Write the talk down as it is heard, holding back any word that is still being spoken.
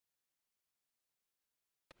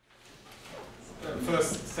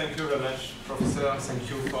first, thank you very much, Professor. Thank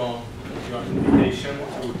you for your invitation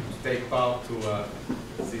to take part to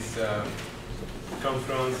this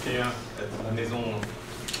conference here at La Maison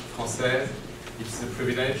Française. It's a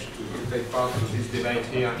privilege to take part to this debate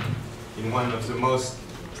here in one of the most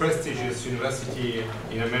prestigious universities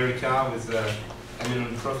in America, with an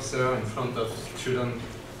eminent professor in front of students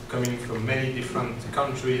coming from many different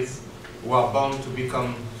countries who are bound to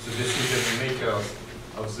become the decision makers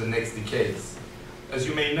of the next decades. As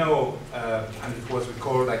you may know, and it was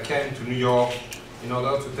recalled, I came to New York in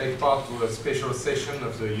order to take part to a special session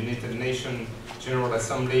of the United Nations General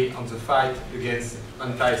Assembly on the fight against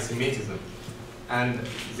anti-Semitism. And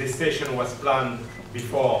this session was planned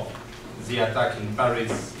before the attack in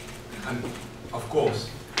Paris. And of course,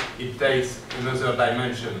 it takes another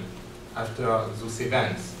dimension after those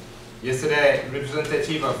events. Yesterday,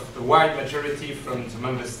 representatives of a wide majority from the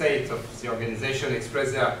member states of the organization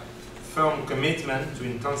expressed their firm commitment to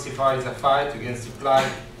intensify the fight against a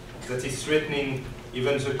plague that is threatening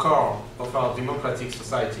even the core of our democratic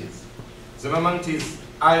societies. The moment is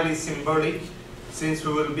highly symbolic, since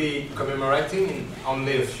we will be commemorating in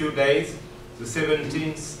only a few days the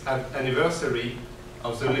 17th anniversary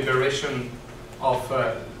of the liberation of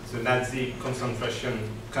the Nazi concentration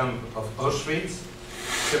camp of Auschwitz,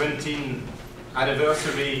 17th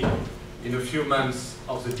anniversary in a few months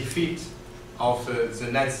of the defeat of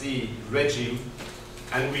the Nazi regime,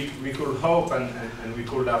 and we could hope and we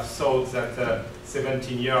could have thought that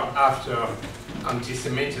 17 years after,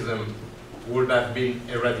 anti-Semitism would have been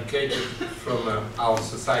eradicated from our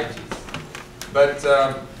societies. But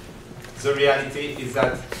the reality is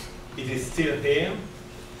that it is still here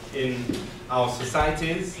in our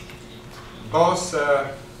societies, both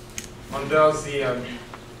under the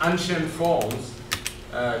ancient forms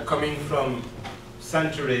coming from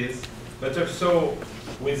centuries, but also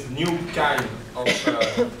with new kind of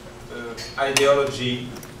ideology,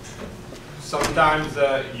 sometimes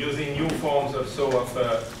using new forms also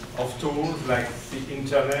of tools like the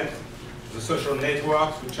internet, the social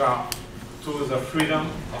networks, which are tools of freedom,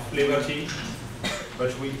 of liberty,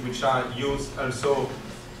 but which are used also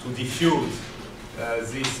to diffuse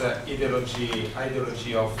this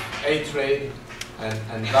ideology of hatred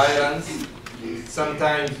and violence,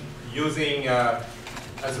 sometimes using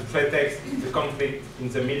as a pretext the conflict in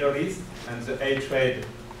the Middle East and the hatred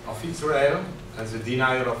of Israel and the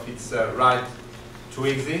denial of its right to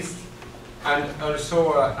exist, and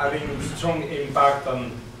also having strong impact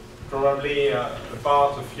on probably a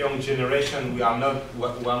part of young generation who are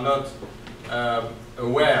not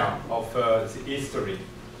aware of the history.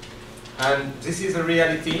 And this is a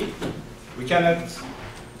reality. We cannot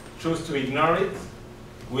choose to ignore it.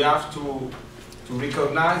 We have to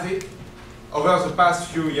recognize it. Over the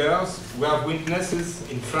past few years, we have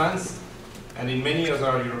witnessed in France and in many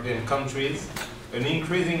other European countries an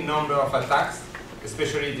increasing number of attacks,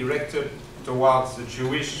 especially directed towards the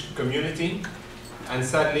Jewish community. And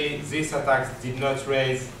sadly, these attacks did not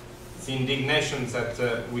raise the indignation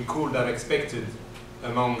that we could have expected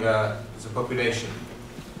among the population.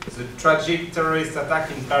 The tragic terrorist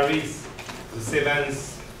attack in Paris, the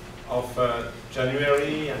 7th of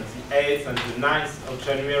January, and the 8th and the 9th of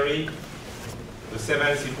January. The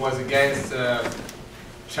 7th, it was against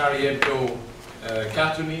Charlie Hebdo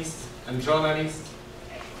cartoonists and journalists.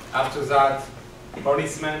 After that,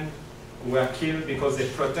 policemen who were killed because they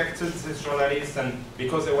protected these journalists and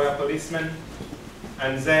because they were policemen.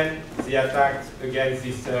 And then the attack against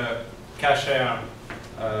this kasher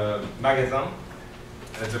magazine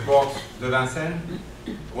at the Port de Vincennes,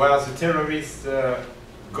 where the terrorist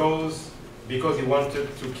goes because he wanted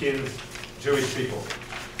to kill Jewish people.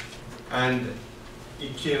 And he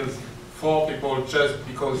kills 4 people just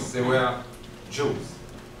because they were Jews.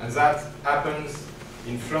 And that happens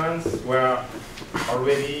in France, where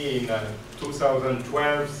already in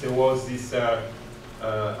 2012 there was this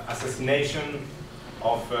assassination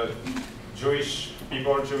of Jewish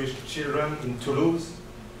people, Jewish children in Toulouse.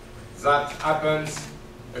 That happens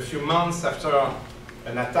a few months after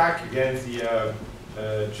an attack against the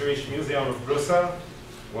Jewish Museum of Brussels,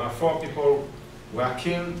 where 4 people were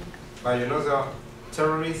killed by another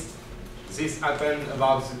terrorist. This happened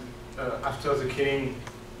about after the killing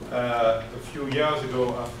a few years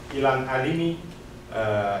ago of Ilan Halimi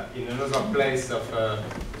in another place of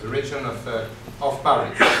the region of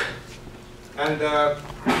Paris. And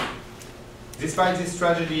despite this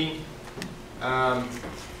tragedy, I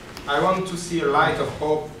want to see a light of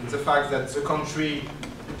hope in the fact that the country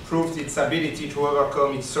proved its ability to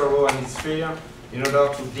overcome its sorrow and its fear in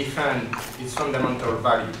order to defend its fundamental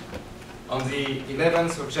value. On the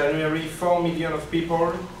 11th of January, 4 million of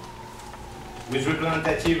people with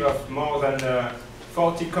representatives of more than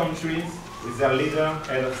 40 countries, with their leader,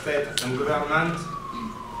 head of state and government,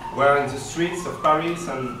 were in the streets of Paris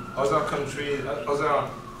and other countries, other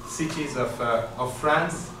cities of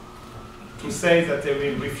France, to say that they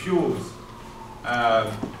will refuse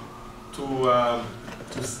to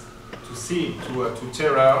cede to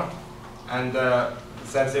terror, and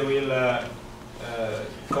that they will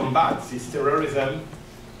combat this terrorism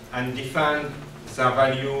and defend their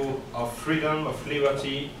value of freedom, of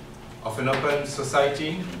liberty, of an open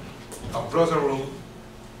society, of brotherhood,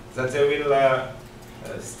 that they will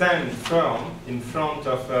stand firm in front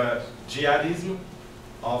of jihadism,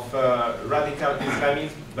 of radical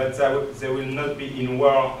Islamism, but they will not be in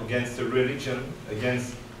war against a religion,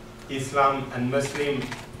 against Islam and Muslim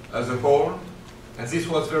as a whole. And this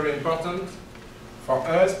was very important for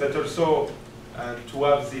us, but also to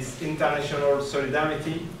have this international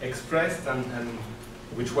solidarity expressed, and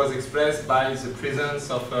which was expressed by the presence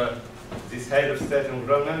of this head of state and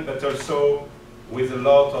government, but also with a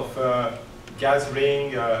lot of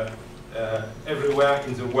gathering everywhere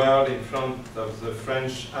in the world in front of the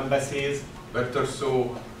French embassies, but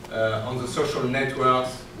also on the social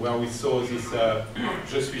networks where we saw this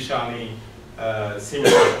Je suis Charlie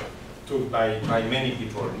symbol took by many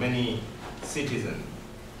people, many citizens.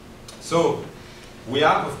 So we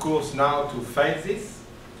have, of course, now to fight this.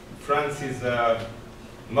 France is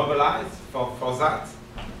mobilized for that.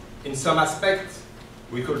 In some aspects,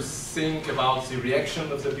 we could think about the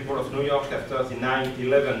reaction of the people of New York after the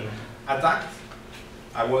 9/11 attack.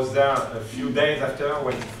 I was there a few days after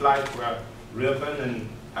when the flights were reopened, and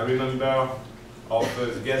I remember of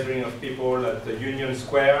the gathering of people at the Union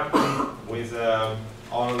Square with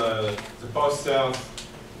all the posters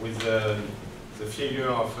with the figure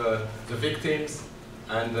of the victims,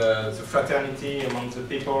 and the fraternity among the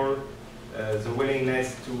people, the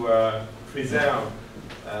willingness to preserve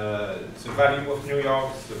the value of New York,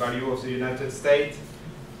 the value of the United States,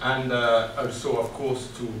 and also, of course,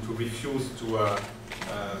 to refuse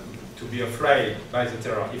to be afraid by the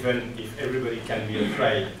terror, even if everybody can be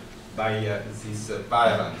afraid by this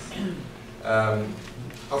violence.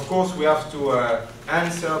 Of course, we have to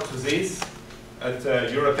answer to this at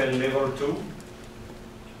European level too,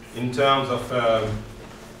 in terms of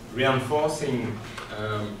reinforcing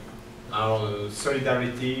our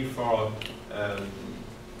solidarity for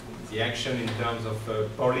the action in terms of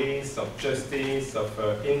police, of justice, of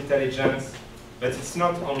intelligence. But it's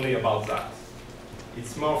not only about that.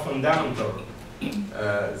 It's more fundamental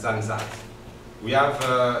than that. We have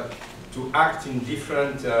to act in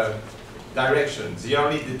different directions. The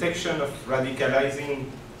early detection of radicalizing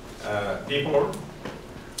people,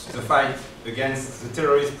 the fight against the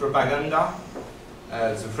terrorist propaganda,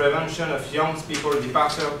 the prevention of young people's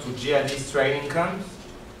departure to jihadist training camps,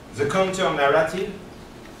 the counter-narrative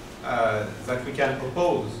that we can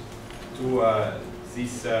oppose to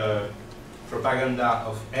this propaganda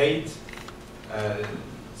of hate,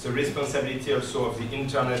 the responsibility also of the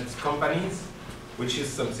internet companies, which is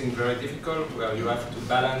something very difficult, where you have to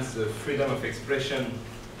balance the freedom of expression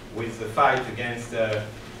with the fight against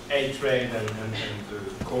hatred and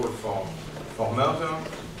the call for murder.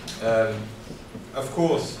 Of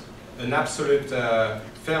course, an absolute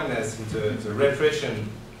fairness in the repression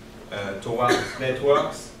towards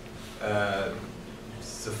networks,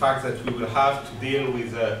 the fact that we will have to deal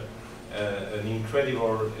with an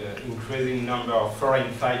incredible, increasing number of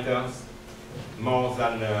foreign fighters, more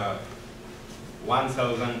than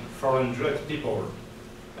 1,400 people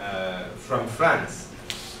from France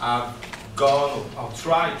have gone or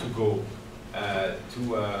tried to go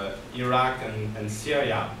to Iraq and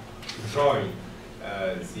Syria to join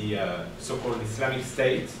the so-called Islamic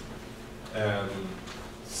State.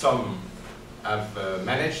 Some have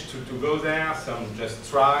managed to go there, some just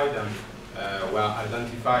tried and were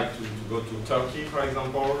identified to go to Turkey, for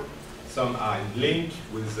example. Some are in link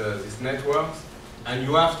with these networks. And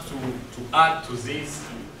you have to add to this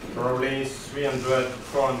probably 300,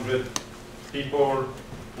 400 people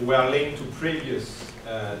who were linked to previous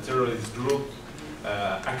terrorist groups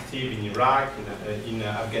active in Iraq, in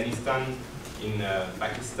Afghanistan, in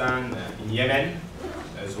Pakistan, in Yemen,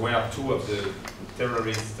 as were two of the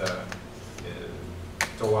terrorists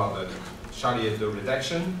toward the Charlie Hebdo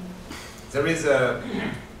redaction. There is a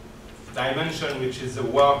dimension which is the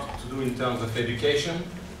work to do in terms of education.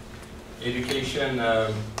 Education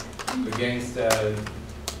against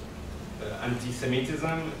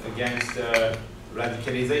anti-Semitism, against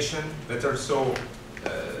radicalization, but also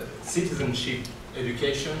citizenship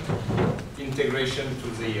education, integration to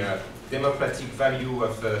the democratic value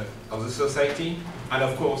of the society, and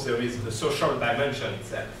of course there is the social dimension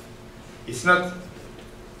itself. it's not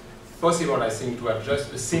possible, I think, to have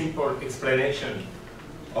just a simple explanation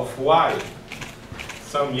of why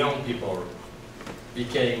some young people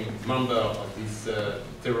became members of this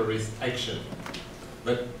terrorist action.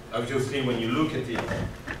 But obviously, when you look at it,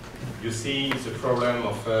 you see the problem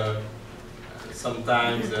of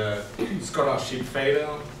sometimes scholarship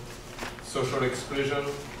failure, social exclusion,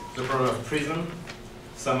 the problem of prison.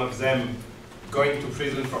 Some of them going to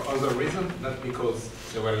prison for other reasons, not because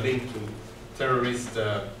they were linked to terrorist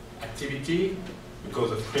activity,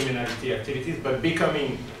 because of criminality activities, but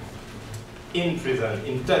becoming in prison,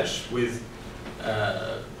 in touch with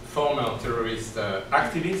former terrorist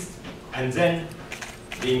activists, and then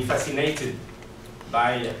being fascinated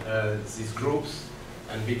by these groups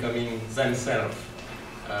and becoming themselves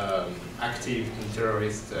active in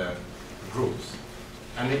terrorist groups.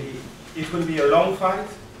 And it will be a long fight.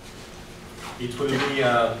 It will be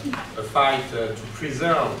a fight to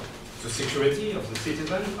preserve the security of the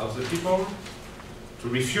citizens, of the people, to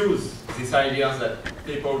refuse this idea that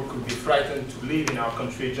people could be frightened to live in our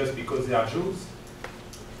country just because they are Jews,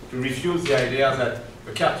 to refuse the idea that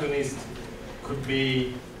a cartoonist could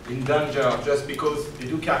be in danger just because they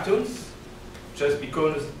do cartoons, just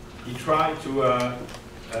because he tried to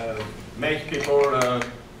make people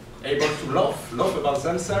able to laugh about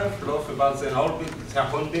themselves, laugh about their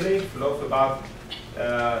own belief, laugh about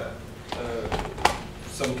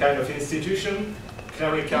some kind of institution,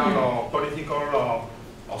 clerical or political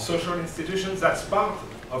or social institutions. That's part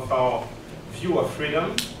of our view of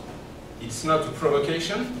freedom. It's not a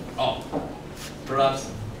provocation, or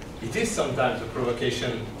perhaps it is sometimes a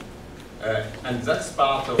provocation, and that's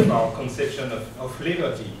part of our conception of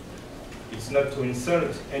liberty. It's not to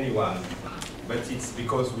insult anyone, but it's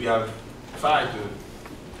because we have tried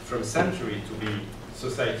from centuries to be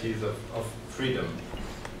societies of freedom.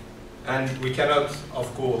 And we cannot,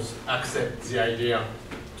 of course, accept the idea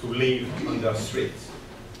to live under threat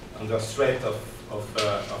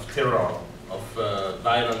of terror, of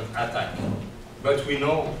violent attack. But we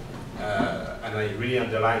know, and I really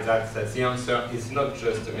underline that the answer is not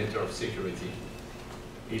just a matter of security.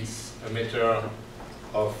 It's a matter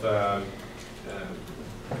of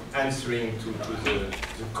answering to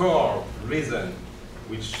the core reason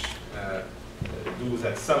which do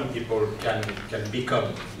that some people can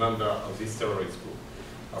become members of this terrorist group.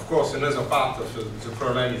 Of course, another part of the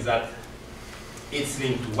problem is that it's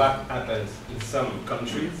linked to what happens in some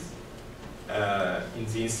countries, in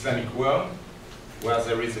the Islamic world, where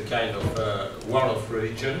there is a kind of war of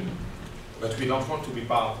religion, but we don't want to be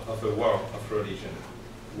part of a war of religion.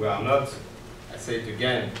 We are not, I say it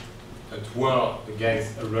again, at war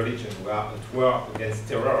against a religion. We are at war against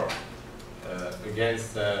terror,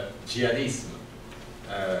 against jihadism,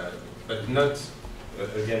 but not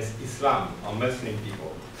against Islam or Muslim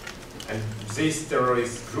people. And this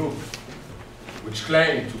terrorist group, which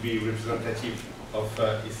claim to be representative of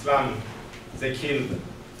Islam, they killed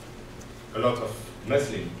a lot of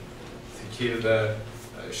Muslims. They killed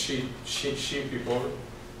Shia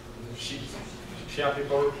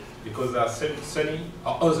people because they are Sunni,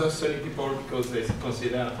 or other Sunni people because they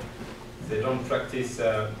consider they don't practice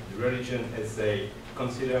religion as they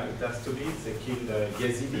consider it has to be. They killed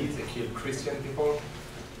Yazidis, they killed Christian people.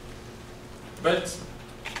 But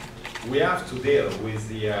we have to deal with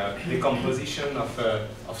the decomposition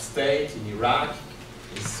of state in Iraq,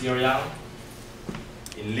 in Syria,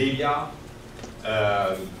 in Libya,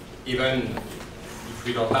 even if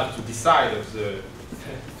we don't have to decide of the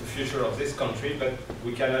future of this country, but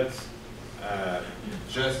we cannot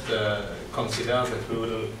just consider that we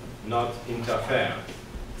will not interfere.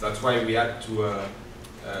 That's why we had to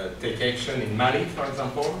take action in Mali, for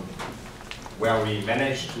example, where we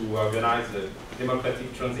managed to organize a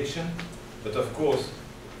democratic transition. But of course,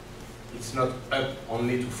 it's not up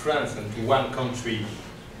only to France and to one country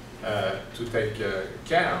to take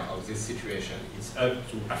care of this situation. It's up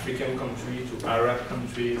to African countries, to Arab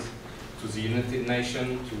countries, to the United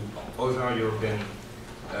Nations, to other European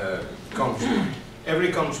countries.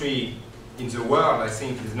 Every country in the world, I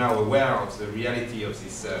think, is now aware of the reality of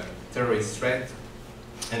this terrorist threat,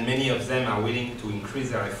 and many of them are willing to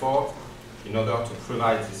increase their effort in order to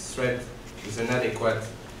provide this threat with an adequate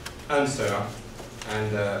answer,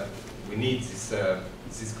 and we need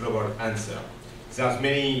this global answer. There's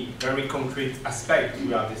many very concrete aspects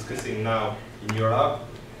we are discussing now in Europe.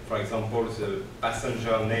 For example, the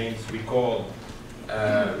passenger names record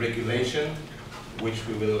regulation, which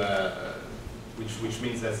we will, which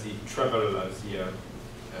means that the travel, the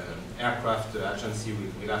aircraft agency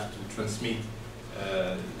will have to transmit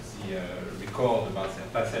the record about their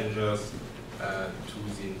passengers to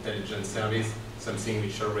the intelligence service, something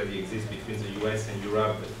which already exists between the US and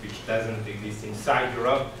Europe, but which doesn't exist inside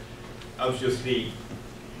Europe. Obviously,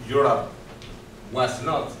 Europe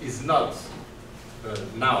is not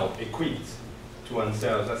now equipped to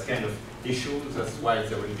answer that kind of issues. That's why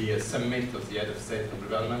there will be a summit of the head of state and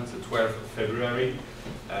government, the 12th of February,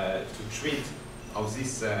 to treat of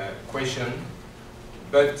this question.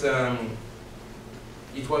 But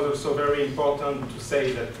it was also very important to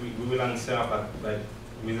say that we will answer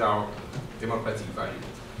with our democratic value.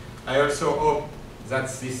 I also hope that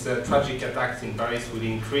this tragic attacks in Paris will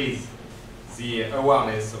increase the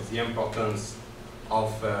awareness of the importance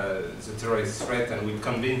of the terrorist threat and will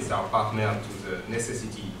convince our partner to the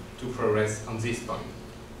necessity to progress on this point.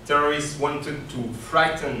 Terrorists wanted to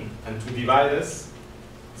frighten and to divide us,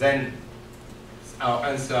 then our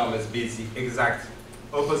answer must be the exact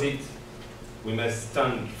opposite. We must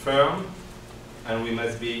stand firm and we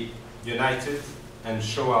must be united and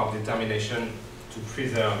show our determination to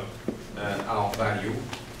preserve our value.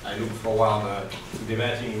 I look forward to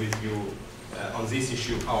debating with you on this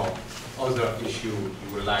issue or other issue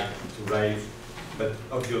you would like to raise. But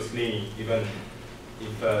obviously, even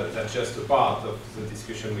if that's just a part of the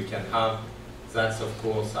discussion we can have, that's of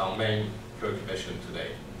course our main preoccupation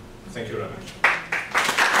today. Thank you very much.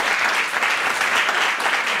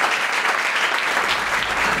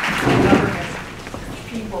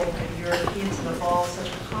 People and Europeans involve such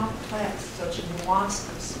a complex, such a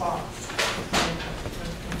nuanced response.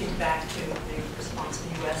 And think back to the response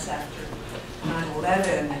in the US after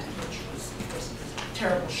 9/11, which was, of course, a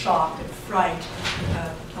terrible shock and fright,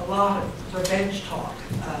 a lot of revenge talk,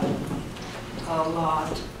 a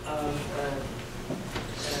lot of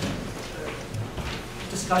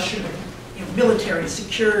discussion of military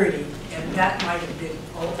security, and that might have been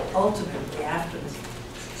ultimately, after the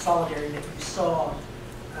solidarity that we saw,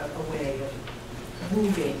 a way of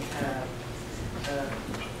moving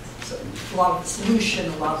so a lot of the solution,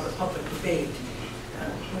 a lot of the public debate.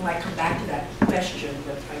 We might come back to that question,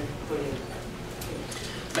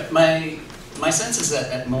 but my sense is that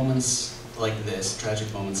at moments like this,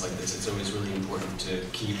 tragic moments like this, it's always really important to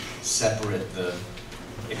keep separate the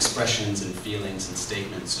expressions and feelings and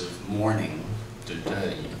statements of mourning, de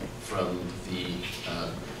deuil, from the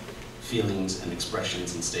feelings and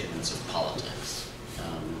expressions and statements of politics.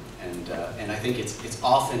 And I think it's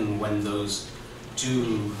often when those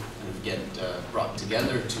two kind of get brought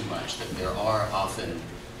together too much that there are often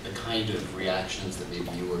the kind of reactions that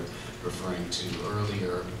maybe you were referring to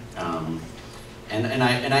earlier. And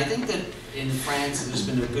I think that in France there's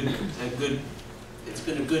been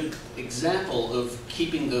a good example of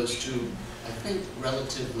keeping those two, I think,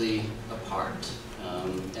 relatively apart.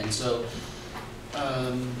 And so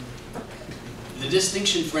the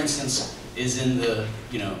distinction, for instance, is in the,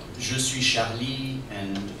 je suis Charlie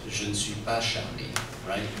and je ne suis pas Charlie,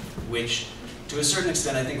 right? Which, to a certain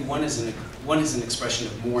extent, I think one is an expression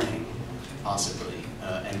of mourning, possibly,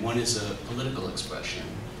 and one is a political expression.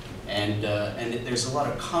 And there's a lot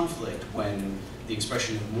of conflict when the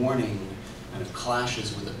expression of mourning kind of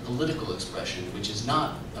clashes with a political expression, which is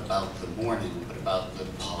not about the mourning, but about the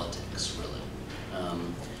politics, really.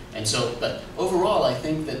 And so, but overall, I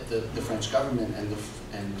think that the French government and the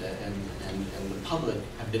public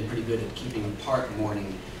have been pretty good at keeping apart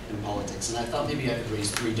mourning and politics. And I thought maybe I could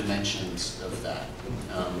raise 3 dimensions of that.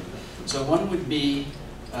 So one would be,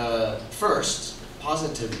 first,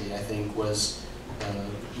 positively, I think, was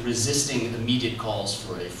resisting immediate calls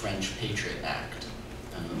for a French Patriot Act.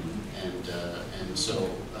 And so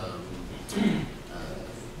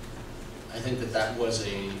I think that was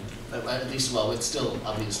at least, well, it's still,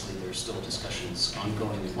 obviously, there's still discussions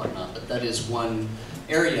ongoing and whatnot, but that is one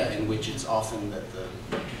area in which it's often that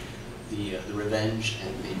the revenge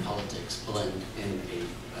and the politics blend in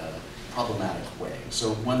a problematic way.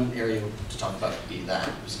 So one area to talk about would be that,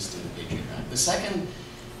 resisting the Patriot Act. The second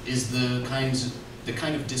is the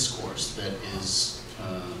kind of discourse that is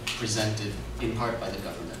presented in part by the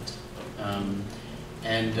government.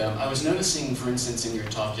 I was noticing, for instance, in your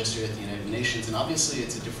talk yesterday at the United Nations, and obviously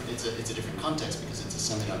it's a different context because it's a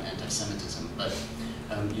summit on anti-Semitism, but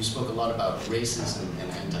you spoke a lot about racism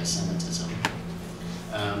and anti-Semitism.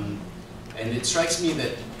 And it strikes me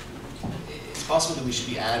that it's possible that we should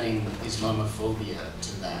be adding Islamophobia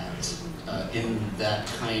to that, in that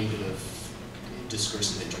kind of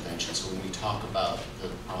discursive intervention. So when we talk about the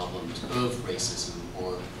problems of racism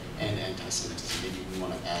and anti-Semitism, maybe we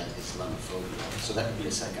want to add Islamophobia. So that would be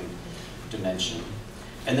a second dimension.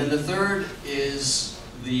 And then the third is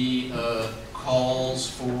the calls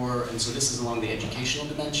for, and so this is along the educational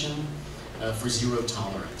dimension, for zero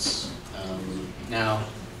tolerance. Now,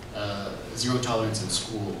 zero tolerance in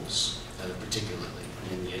schools, particularly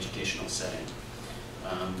in the educational setting,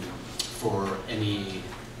 for any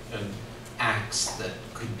acts that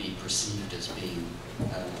could be perceived as being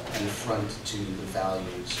an affront to the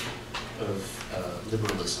values of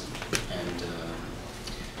liberalism and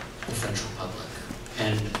the French Republic.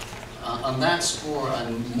 And on that score,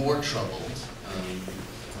 I'm more troubled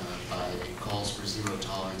by calls for zero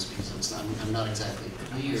tolerance, because I'm not exactly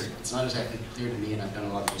clear. It's not exactly clear to me, and I've done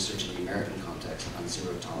a lot of research in the American context on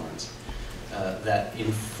zero tolerance, that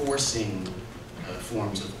enforcing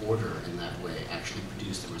forms of order in that way actually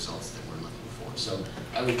produce the results that we're looking for. So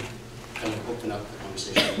I would kind of open up the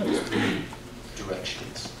conversation in those three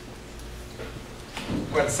directions.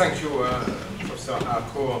 Well, thank you, Professor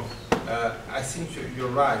Harcourt. I think you're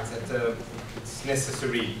right that it's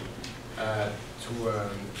necessary to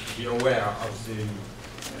be aware of the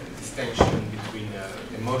distinction between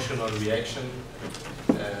emotional reaction,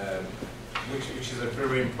 which is a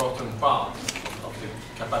very important part of the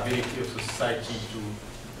capability of society to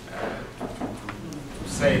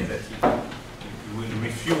say that it will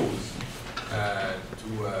refuse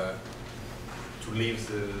to leave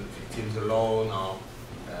the victims alone or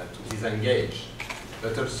to disengage,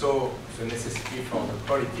 but also the necessity for the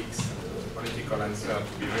politics, the political answer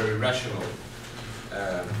to be very rational.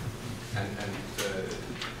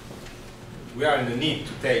 We are in the need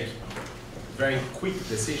to take very quick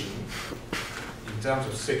decision in terms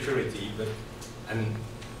of security, and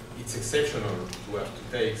it's exceptional to have to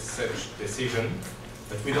take such decision,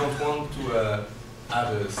 but we don't want to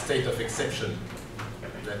have a state of exception.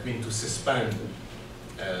 That means to suspend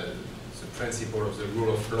the principle of the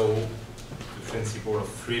rule of law, the principle of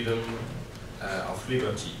freedom, of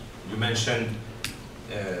liberty. You mentioned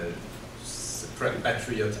the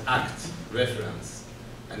Patriot Act reference,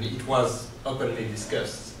 and it was openly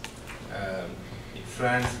discussed in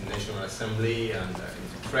France, in the National Assembly, and in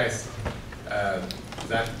the press,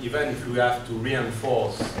 that even if we have to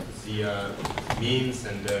reinforce the means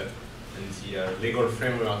and the legal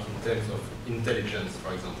framework in terms of intelligence,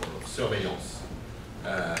 for example, of surveillance,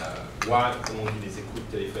 comment on dit les écoutes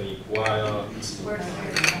téléphoniques,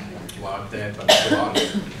 wiretap, and so on.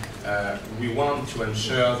 We want to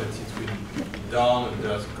ensure that it will be done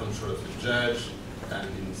under the control of the judge and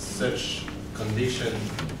in such condition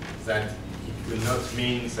that it will not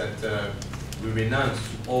mean that we renounce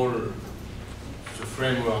all the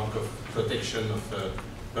framework of protection of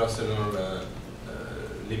personal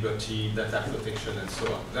liberty, data protection, and so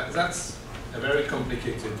on. That's a very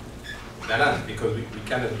complicated balance because we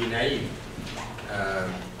cannot be naive.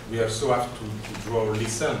 We also have to draw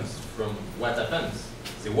lessons from what happens.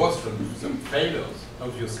 There was some failures,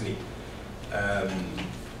 obviously.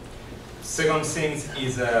 Second thing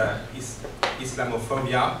is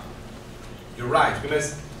Islamophobia. You're right, we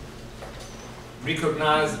must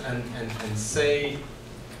recognize and say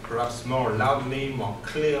perhaps more loudly, more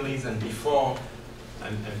clearly than before,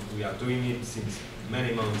 and we are doing it since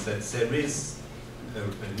many months, that there is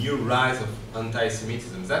a new rise of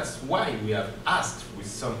anti-Semitism. That's why we have asked with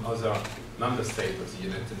some other member states of the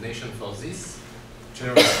United Nations for this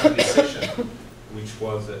General Assembly session, which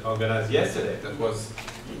was organized yesterday, that was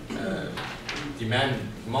demanded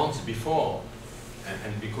months before,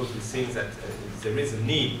 and because we think that there is a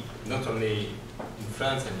need, not only in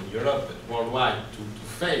France and in Europe, but worldwide, to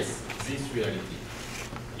face this reality,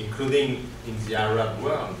 including in the Arab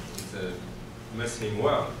world, in the Muslim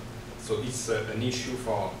world. So it's an issue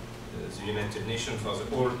for the United Nations, for the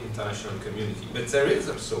whole international community. But there is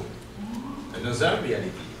also another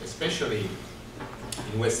reality, especially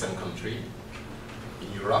in Western countries,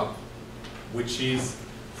 in Europe, which is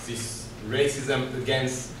this racism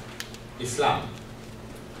against Islam.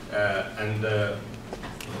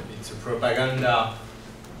 It's a propaganda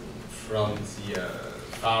from the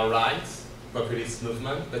far-right populist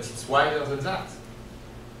movement, but it's wider than that.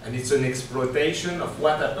 And it's an exploitation of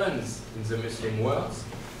what happens in the Muslim world,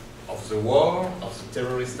 of the war, of the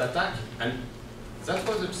terrorist attack. And that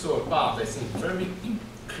was also a part, I think, very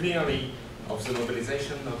clearly of the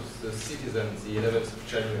mobilization of the citizens, the 11th of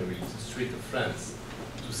January, the street of France,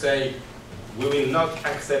 to say, we will not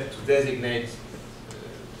accept to designate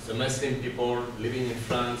the Muslim people living in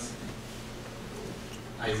France,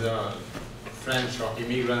 either French or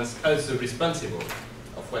immigrants, as the responsible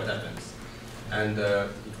of what happens. And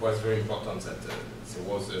it was very important that there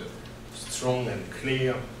was a strong and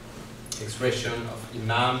clear expression of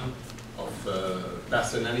imam, of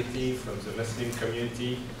personality from the Muslim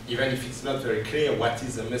community, even if it's not very clear what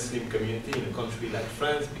is a Muslim community in a country like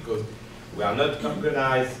France, because we are not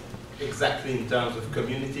organized exactly in terms of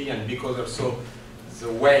community, and because also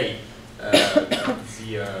the way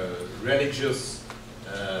the religious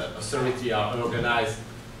authority are organized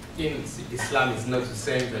in Islam is not the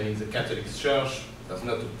same than in the Catholic Church. There's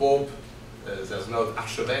not a pope, there's not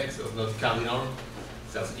archbishop, there's not cardinal,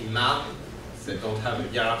 there's imam. They don't have a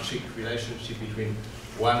hierarchic relationship between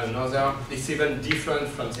one another. It's even different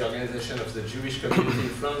from the organization of the Jewish community in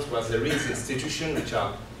France, where there is institutions which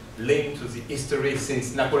are linked to the history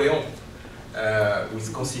since Napoleon,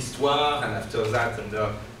 with consistoire, and after that,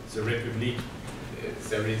 under the Republic,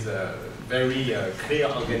 there is a very clear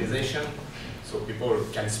organization, so people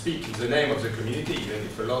can speak in the name of the community, even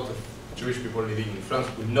if a lot of Jewish people living in France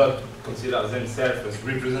would not consider themselves as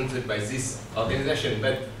represented by this organization.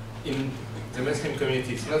 But in the Muslim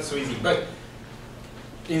community, it's not so easy. But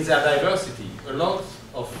in their diversity, a lot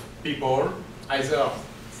of people, either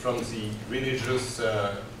from the religious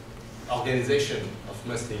organization of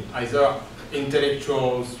Muslims, either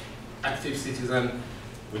intellectuals, active citizens,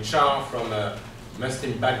 which are from a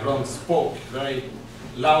Muslim background, spoke very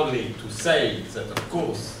loudly to say that, of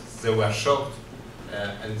course, they were shocked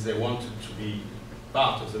and they wanted to be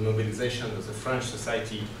part of the mobilization of the French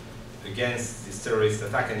society against this terrorist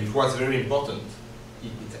attack, and it was very important.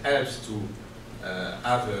 It helps to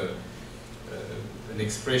have an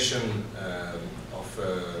expression of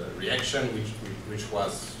reaction which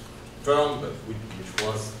was firm, but which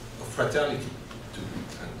was of fraternity too,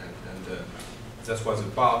 and that was a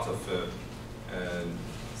part of the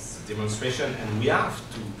demonstration. And we have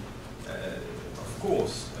to, of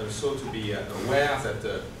course, also to be aware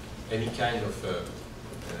that any kind of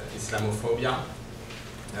Islamophobia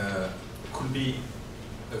could be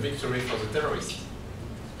a victory for the terrorists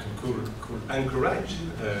and could encourage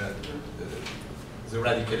the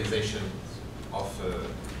radicalization of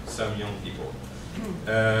some young people.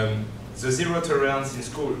 The zero tolerance in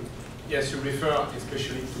school, yes, you refer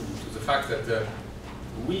especially to the fact that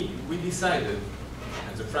we decided,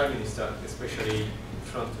 and the Prime Minister, especially in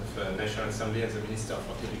front of the National Assembly and the Minister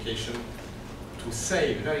for Education, to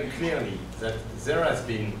say very clearly that there has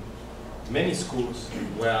been many schools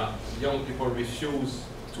where young people refuse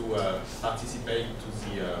to participate to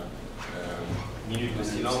the minute de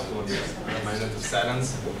silence, or the minute of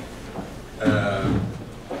silence,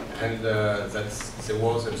 and that there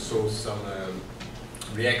was also some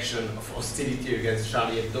reaction of hostility against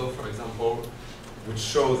Charlie Hebdo, for example, which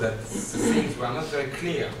shows that the things were not very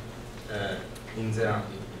clear in their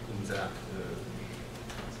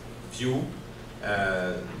view.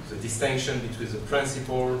 The distinction between the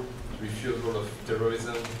principle, refusal of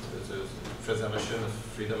terrorism, the preservation of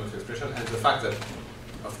freedom of expression, and the fact that,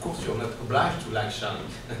 of course, you're not obliged to like Charlie.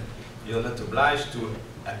 You're not obliged to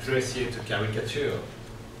appreciate a caricature,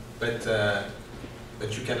 but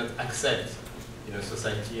you cannot accept in a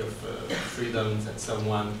society of freedom that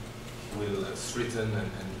someone will threaten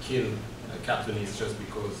and kill a cartoonist just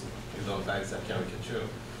because you don't like their caricature.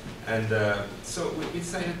 And so we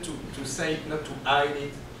decided to say, not to hide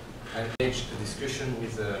it, and engage a discussion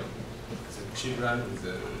with the children, with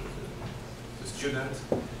the students,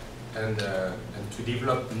 and to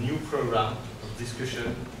develop new program of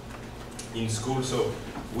discussion in school. So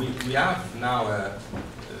we have now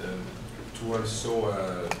to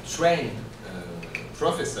also train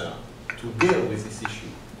professors to deal with this issue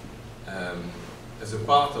as a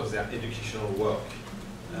part of their educational work.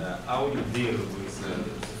 How you deal with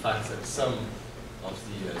the fact that some of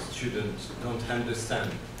the students don't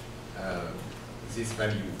understand this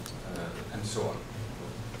value and so on.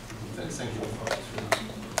 Thank you for this.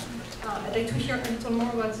 I'd like to hear a little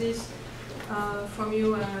more about this from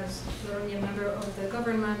you as not only a member of the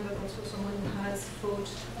government, but also someone who has fought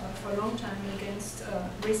for a long time against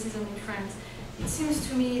racism in France. It seems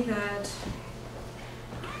to me that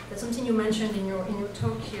that's something you mentioned in your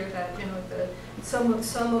talk here, that some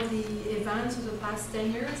of the events of the past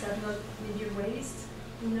 10 years have not maybe raised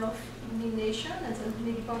enough indignation, and that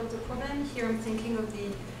may be part of the problem. Here I'm thinking of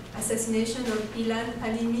the assassination of Ilan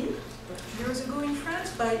Halimi years ago in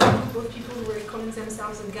France by a group of people who were calling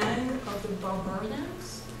themselves a gang of the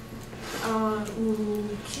barbarians, who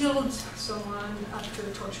killed someone after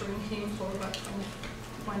torturing him for about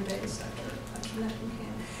 21 days after kidnapping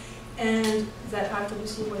him. And that act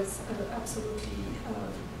obviously was absolutely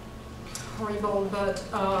horrible, but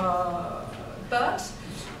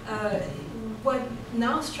what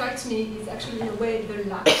now strikes me is actually in a way the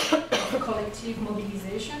lack of collective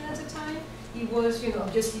mobilization at the time. It was,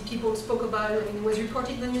 obviously people spoke about it, and it was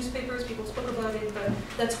reported in the newspapers, people spoke about it, but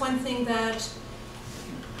that's one thing that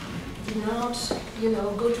did not,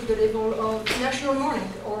 go to the level of national mourning,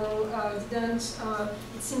 or didn't,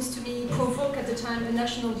 it seems to me, provoke at the time a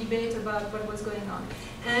national debate about what was going on.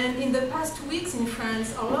 And in the past 2 weeks in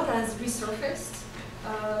France, a lot has resurfaced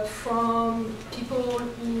from people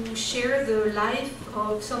who share the life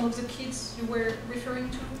of some of the kids you were referring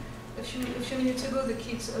to a few minutes ago, the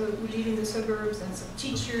kids who live in the suburbs, and some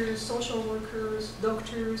teachers, social workers,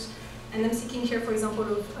 doctors. And I'm thinking here, for example,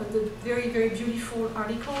 of the very, very beautiful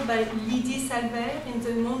article by Lydie Salver in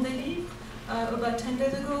the Monde des Livres about 10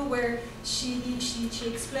 days ago, where she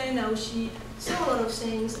explained how she saw a lot of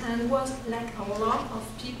things and was like a lot of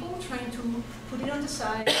people trying to put it on the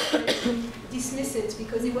side and to dismiss it,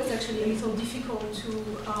 because it was actually a little difficult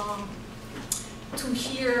to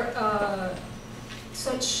hear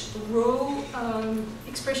such raw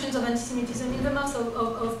expressions of anti-Semitism in the mouth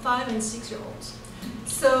of 5- and 6-year-olds.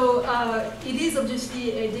 So it is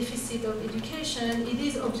obviously a deficit of education. It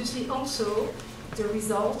is obviously also the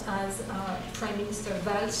result, as Prime Minister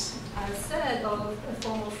Valls has said, of a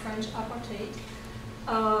form of French apartheid,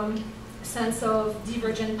 a sense of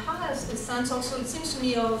divergent past, a sense also, it seems to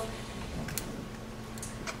me, of,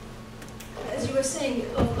 as you were saying,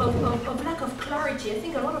 of lack of clarity. I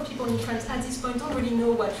think a lot of people in France at this point don't really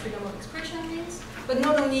know what freedom of expression means, but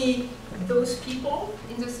not only those people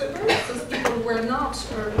in the suburbs, those people who were not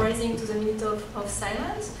rising to the minute of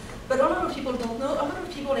silence, but a lot of people don't know. A lot of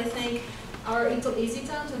people, I think, are a little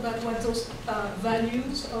hesitant about what those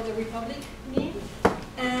values of the Republic mean.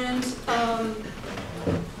 And I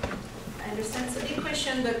understand it's a big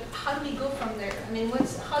question, but how do we go from there? I mean,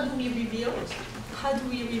 how do we rebuild? How do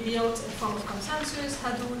we rebuild a form of consensus?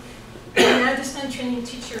 I understand training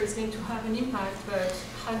teacher is going to have an impact, but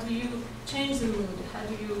how do you change the mood? How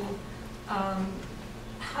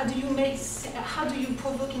do you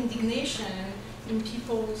provoke indignation in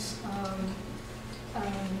people's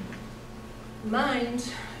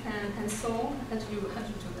mind and soul? How do you do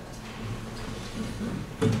that?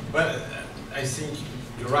 Well, I think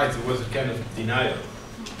you're right. There was a kind of denial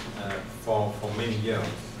for many years,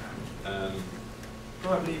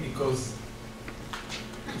 probably because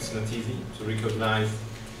it's not easy to recognize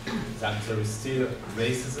that there is still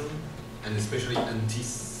racism, and especially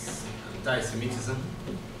anti-Semitism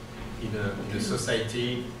in a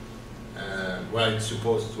society where it's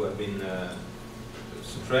supposed to have been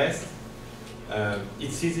suppressed.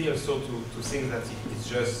 It's easy also to think that it's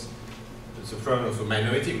just the problem of a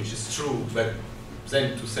minority, which is true, but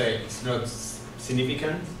then to say it's not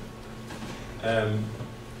significant.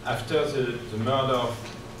 After the murder of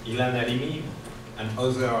Ilan Halimi and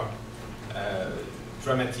other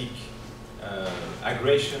dramatic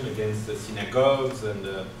aggression against the synagogues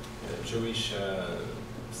and Jewish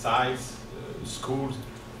sites, schools,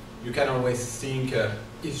 you can always think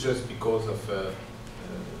it's just because of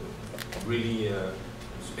really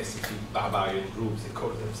specific barbarian groups. They call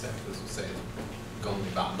themselves, as you said, Gang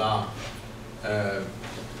des Barbares.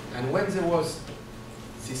 And when there was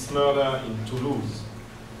this murder in Toulouse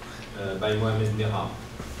by Mohamed Merah,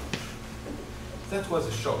 that was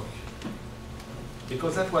a shock,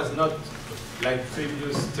 because that was not like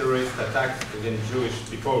previous terrorist attacks against Jewish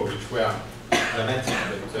people, which were dramatic,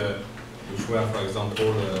 but which were, for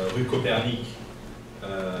example, Rue Copernic,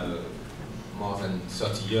 more than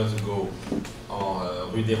 30 years ago, or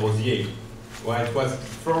Rue des Rosiers, where it was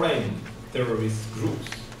foreign terrorist groups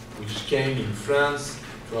which came in France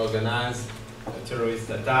to organize a terrorist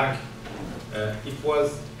attack. It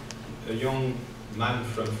was a young man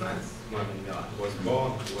from France, Mohamed Merah, who was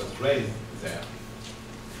born, who was raised there.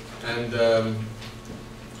 And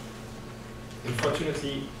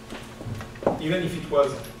unfortunately, even if it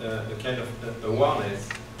was a kind of awareness,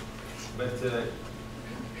 but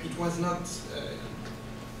it was not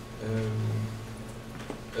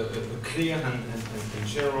a clear and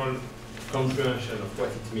general comprehension of what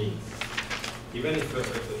it means. Even if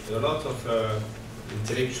a lot of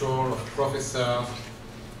intellectuals, of professors,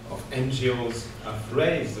 of NGOs have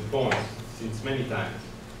raised the point since many times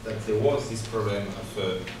that there was this problem of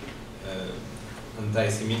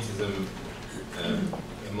anti-Semitism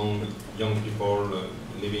among young people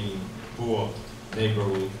living in poor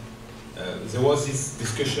neighborhoods. There was this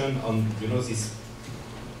discussion on, this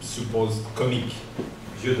supposed comic,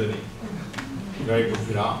 Dieudonné, very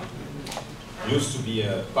popular, used to be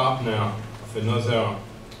a partner of another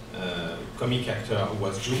comic actor who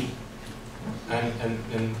was Jew,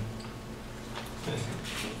 and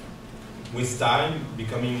with time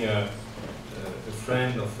becoming a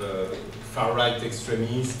friend of a far-right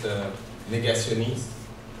extremist, negationist,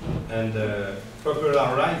 and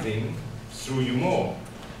popularizing through humor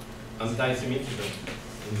anti-Semitism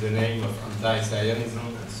in the name of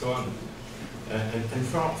anti-Zionism and so on. And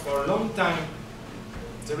for a long time,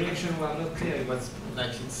 the reaction was not clear. It was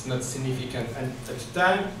like it's not significant. And at the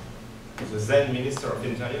time, the then Minister of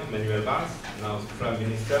Interior, Emmanuelle, now the Prime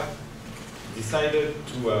Minister, decided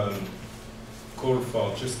to call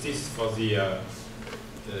for justice for the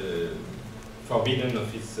forbidden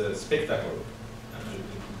of his spectacle.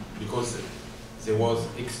 Because there was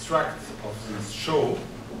extract of this show,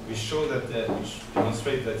 which showed that, which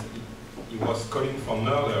demonstrated that he was calling for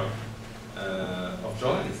murder of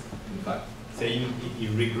journalists, in fact, saying he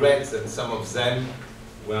regrets that some of them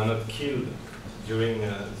were not killed during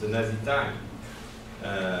the Nazi time,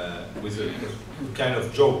 with a kind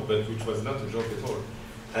of joke, but which was not a joke at all.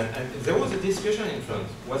 And there was a discussion in France.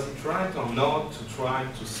 Was it right or not to try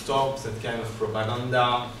to stop that kind of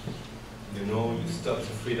propaganda? You know, you stop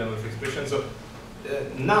the freedom of expression. So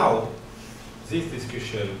now, this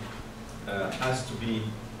discussion has to be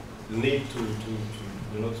linked to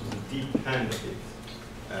you know, to the deep end of it,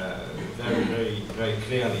 very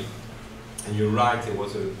clearly. And you're right, there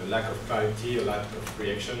was a lack of clarity, a lack of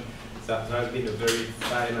reaction. There has been a very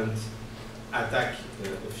violent attack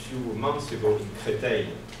a few months ago in Créteil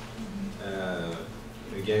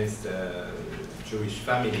against Jewish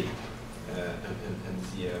family and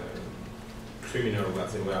the criminal where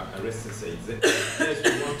they were arrested. Yes, we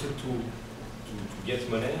wanted to get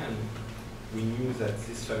money, and we knew that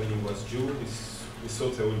this family was Jew. We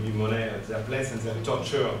thought there would be money at their place, and they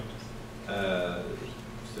tortured the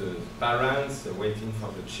parents waiting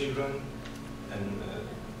for the children, and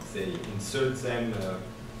they insult them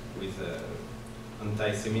with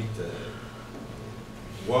anti-Semitic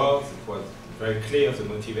words. It was very clear, the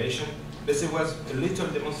motivation, but there was a little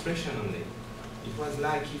demonstration only. It was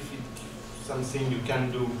like if it's something you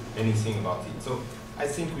can't do anything about it. So I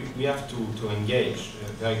think we have to engage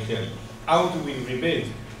very clearly. How do we rebuild?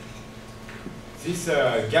 This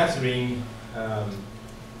gathering,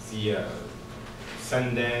 the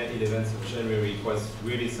Sunday, 11th of January, it was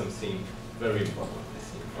really something very important, I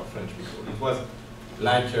think, for French people. It was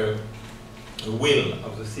like a will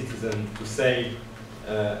of the citizen to say,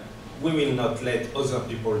 we will not let other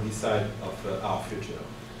people decide of our future,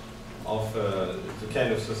 of the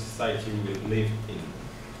kind of society we will live in.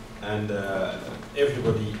 And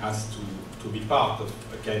everybody has to be part of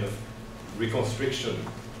a kind of reconstruction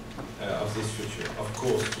of this future. Of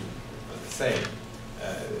course, to to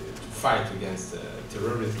fight against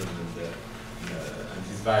terrorism and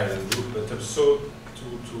this violent group, but also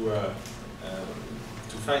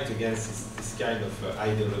to fight against this kind of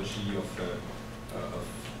ideology of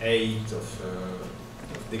hate, of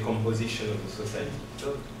decomposition of the society.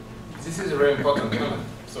 So this is a very important moment.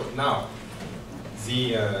 So now,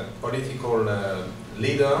 the political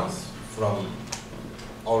leaders from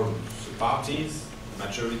all the parties,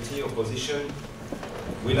 majority, opposition,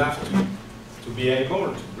 will have to be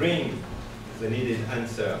able to bring the needed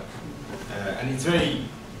answer. And it's very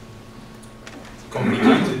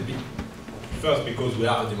complicated, first because we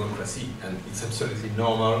are a democracy, and it's absolutely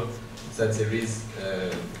normal that there is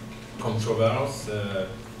controversy,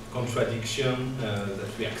 contradiction,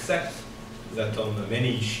 that we accept that on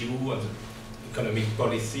many issues, on the economic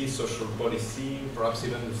policy, social policy, perhaps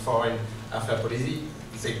even the foreign affairs policy,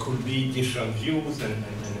 there could be different views and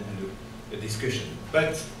a discussion.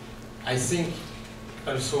 But I think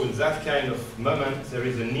also in that kind of moment there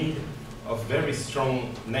is a need of very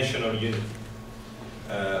strong national unity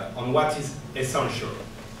on what is essential,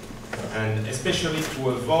 and especially to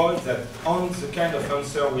avoid that on the kind of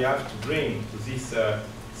answer we have to bring to this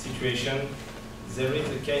situation, there is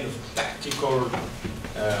a kind of tactical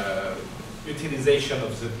utilization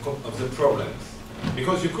of the problems.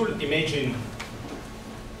 Because you could imagine,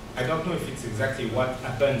 I don't know if it's exactly what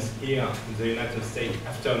happens here in the United States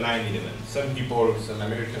after 9/11. Some people, some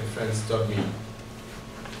American friends told me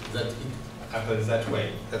that it happens that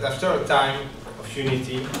way. That after a time of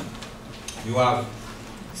unity, you have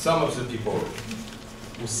some of the people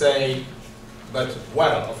who say, but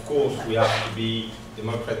well, of course we have to be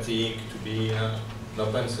democratic, to be an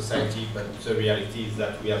open society, but the reality is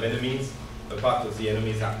that we have enemies. A part of the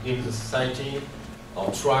enemies are in the society,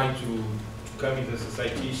 or trying to come in the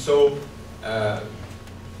society. So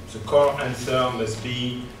the core answer must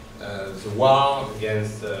be the war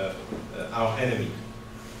against our enemy.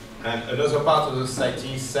 And another part of the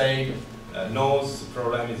society say, no, the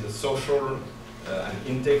problem is a social and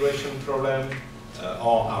integration problem,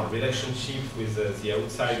 or our relationship with the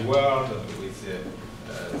outside world, with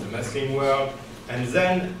the Muslim world. And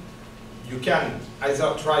then you can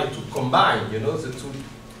either try to combine, you know, the two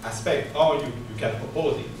aspects, or you can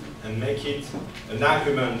oppose it and make it an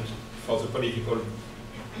argument for the political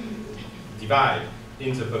divide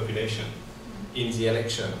in the population, in the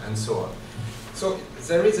election, and so on. So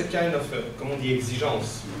there is a kind of, comment on dit,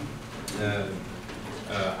 exigence,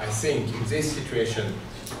 I think, in this situation,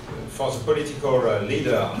 for the political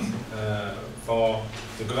leaders, for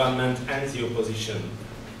the government and the opposition,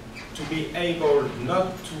 to be able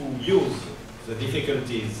not to use the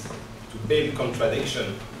difficulties to build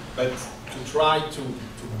contradiction, but to try to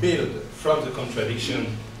build from the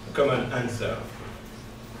contradiction a common answer.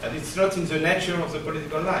 And it's not in the nature of the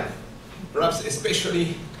political life. Perhaps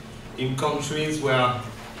especially in countries where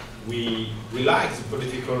we like the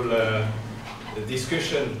political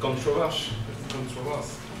discussion, controversy.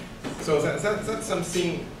 So that's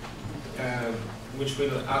something which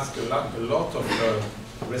will ask a lot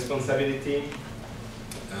of responsibility,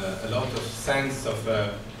 a lot of sense of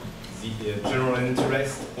the general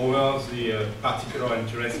interest over the particular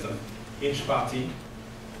interest of each party.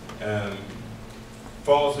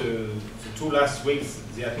 For the 2 last weeks,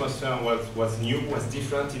 the atmosphere was new, was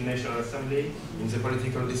different in National Assembly, in the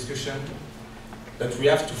political discussion. But we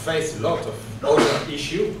have to face a lot of other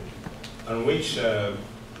issues on which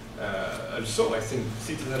also I think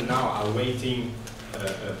citizens now are waiting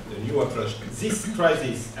a new approach. This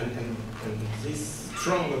crisis and this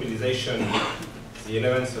strong mobilization, the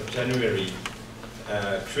 11th of January,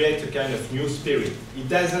 create a kind of new spirit. It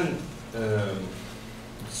doesn't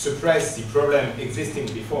suppress the problem existing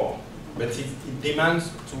before, but it demands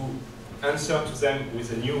to answer to them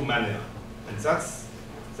with a new manner. And that's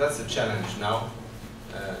a challenge now,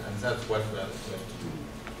 and that's what we have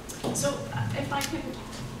to do. So if I can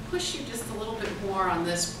push you just a little bit more on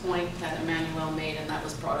this point that Emmanuelle made and that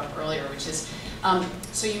was brought up earlier, which is,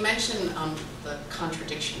 so you mentioned the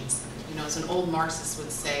contradictions. You know, as an old Marxist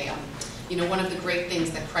would say, you know, one of the great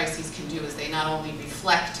things that crises can do is they not only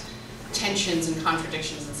reflect tensions and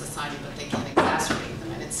contradictions in society, but they can exacerbate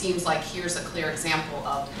them. And it seems like here's a clear example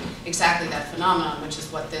of exactly that phenomenon, which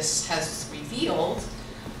is what this has revealed,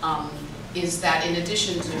 is that in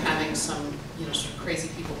addition to having some, you know, sort of crazy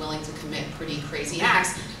people willing to commit pretty crazy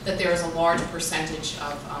acts, that there is a large percentage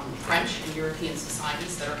of French and European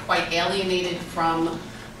societies that are quite alienated from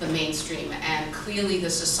the mainstream. And clearly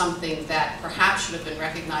this is something that perhaps should have been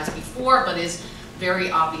recognized before, but is very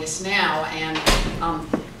obvious now. And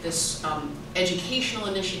this educational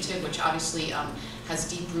initiative, which obviously has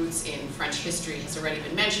deep roots in French history, has already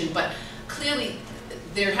been mentioned, but clearly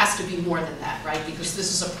there has to be more than that, right? Because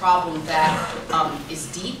this is a problem that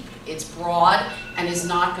is deep, it's broad, and is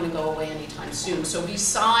not going to go away anytime soon. So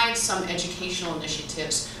besides some educational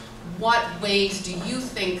initiatives, what ways do you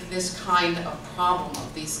think this kind of problem,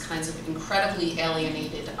 of these kinds of incredibly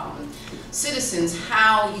alienated citizens,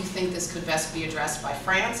 how you think this could best be addressed by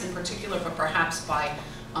France in particular, but perhaps by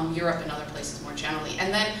Europe and other places more generally?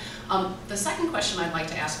 And then the second question I'd like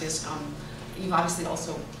to ask is, you've obviously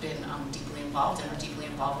also been deeply involved and are deeply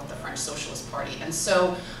involved with the French Socialist Party. And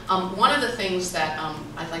so one of the things that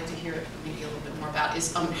I'd like to hear maybe a little bit more about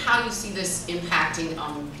is how you see this impacting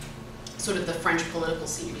sort of the French political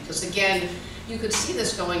scene. Because again, you could see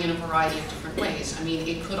this going in a variety of different ways. I mean,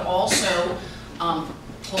 it could also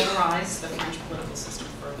polarize the French political system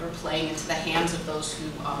further, playing into the hands of those who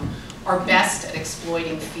are best at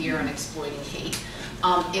exploiting fear and exploiting hate.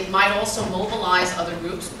 It might also mobilize other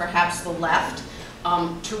groups, perhaps the left,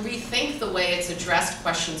 to rethink the way it's addressed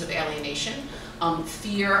questions of alienation,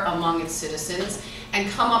 fear among its citizens, and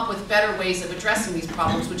come up with better ways of addressing these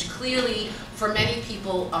problems, which clearly, for many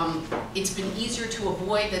people, it's been easier to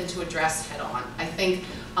avoid than to address head-on. I think,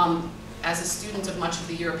 as a student of much of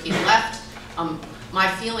the European left, my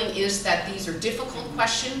feeling is that these are difficult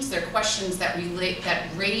questions. They're questions that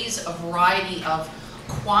raise a variety of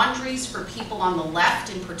quandaries for people on the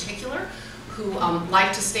left in particular, who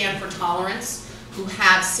like to stand for tolerance, who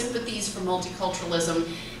have sympathies for multiculturalism,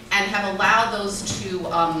 and have allowed those to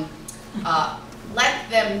let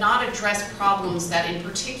them not address problems that in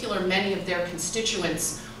particular many of their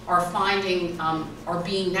constituents are finding are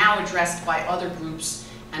being now addressed by other groups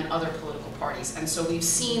and other political parties. And so we've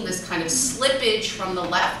seen this kind of slippage from the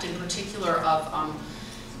left in particular of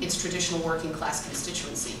its traditional working class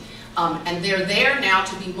constituency. And they're there now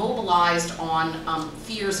to be mobilized on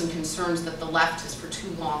fears and concerns that the left has for too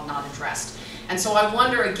long not addressed. And so I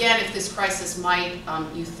wonder again if this crisis might,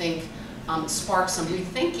 you think, spark some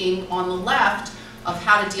rethinking on the left of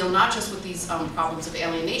how to deal not just with these problems of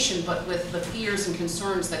alienation, but with the fears and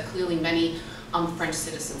concerns that clearly many French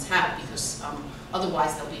citizens have, because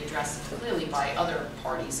otherwise they'll be addressed clearly by other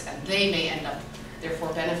parties, and they may end up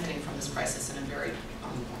therefore benefiting from this crisis in a very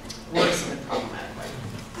worrisome and problematic way.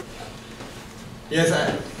 Yes,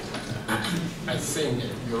 I think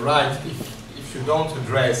you're right. If if you don't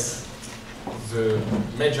address the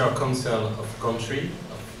major concern of the country,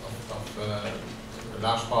 of a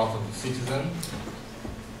large part of the citizen,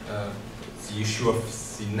 the issue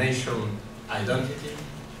of the nation identity,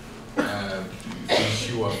 the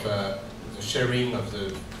issue of the sharing of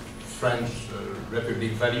the French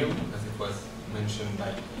Republic value, as it was mentioned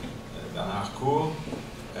by Harcourt,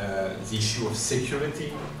 the issue of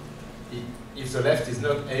security. If the left is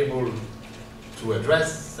not able to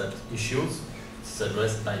address that issues, it's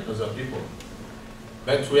addressed by other people.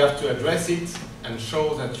 But we have to address it and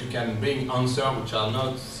show that you can bring answers which are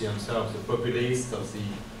not the answer of the populists, of the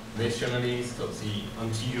nationalists, of the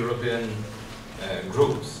anti-European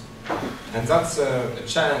groups. And that's a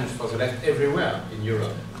challenge for the left everywhere in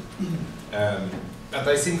Europe. But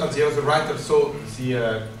I think on the other right also,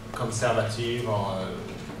 the conservative or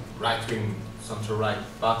right-wing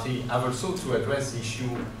center-right party have also to address the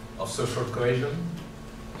issue of social cohesion,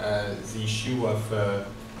 the issue of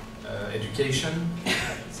education,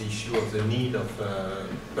 the issue of the need of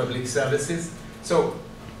public services. So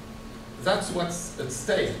that's what's at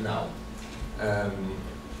stake now.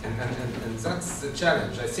 And that's the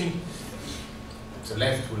challenge. I think the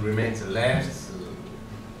left will remain the left,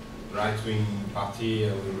 the right-wing party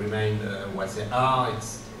will remain what they are.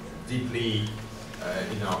 It's deeply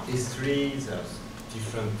in our history, there's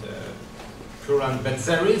different current, but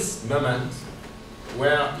there is moment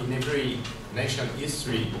where in every nation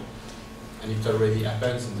history, and it already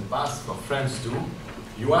happens in the past for France too,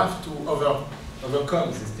 you have to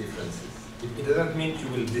overcome these differences. It doesn't mean you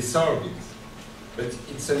will dissolve it, but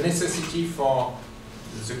it's a necessity for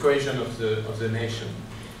the cohesion of the nation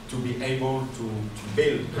to be able to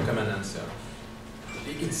build a common answer.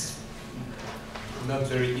 It's not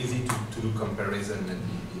very easy to do comparison, and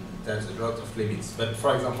it has a lot of limits. But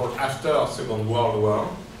for example, after Second World War,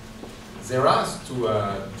 there has to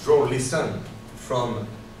draw lesson from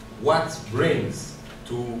what brings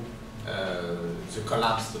to the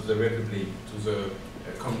collapse of the Republic, to the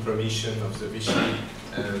compromission of the Vichy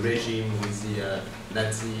regime with the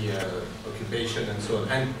Nazi occupation and so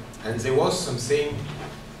on. And there was something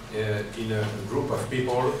in a group of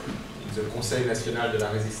people in the Conseil National de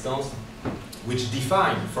la Résistance which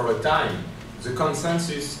defined for a time the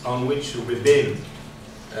consensus on which to rebuild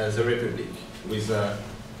the Republic with the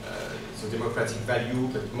democratic value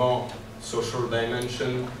but more social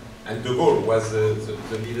dimension. And de Gaulle was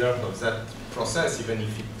the leader of that process, even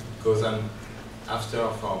if it goes on after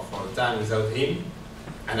for a time without him.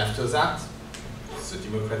 And after that, the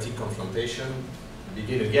democratic confrontation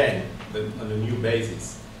began again, but on a new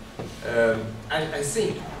basis. I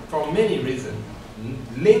think, for many reasons,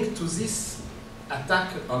 linked to this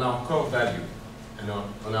attack on our core value and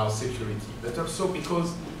on our security, but also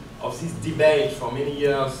because of this debate for many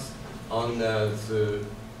years on the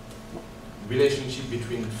relationship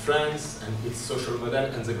between France and its social model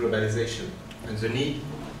and the globalization, and the need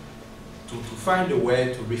to find a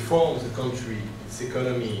way to reform the country, its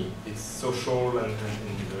economy, its social and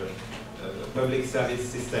public service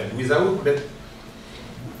system, with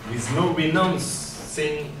no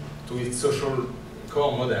renouncing to its social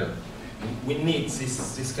core model. We need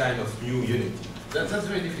this kind of new unity. That's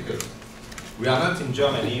very difficult. We are not in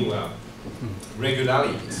Germany where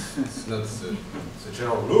regularly, it's not the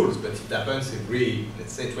general rules, but it happens every,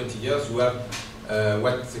 let's say, 20 years, you have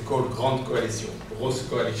what they call Grande Coalition, grosse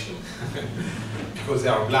coalition, because they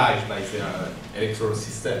are obliged by their electoral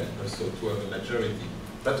system also to have a majority,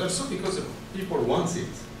 but also because the people want it,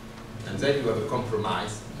 and then you have a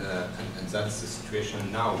compromise, and that's the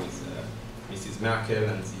situation now with Mrs. Merkel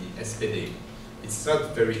and the SPD. It's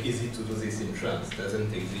not very easy to do this in France, it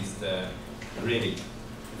doesn't exist really.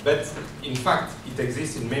 But in fact, it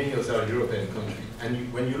exists in many other European countries.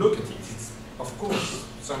 And when you look at it, it's of course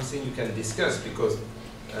something you can discuss because,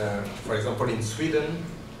 for example, in Sweden,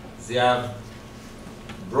 they have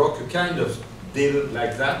broke a kind of deal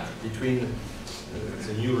like that between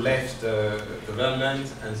the new left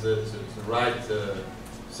government and the right,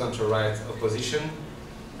 center-right opposition,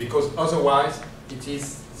 because otherwise it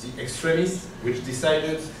is the extremists which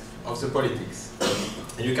decided of the politics.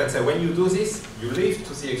 And you can say, when you do this, you leave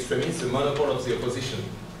to the extremists the monopoly of the opposition.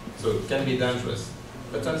 So it can be dangerous.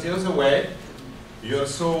 But on the other way, you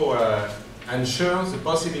also ensure the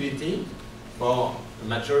possibility for a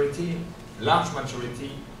majority, large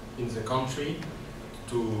majority in the country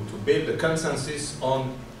to build a consensus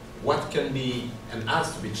on what can be and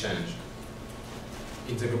has to be changed.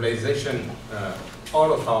 In the globalization,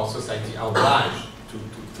 all of our society are obliged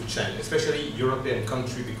to change, especially European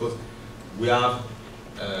country, because we have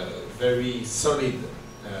a very solid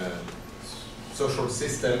social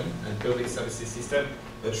system and public services system,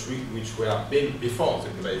 but which were built before the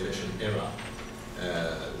globalization era,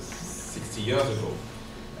 60 years ago.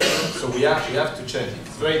 So we have to change it.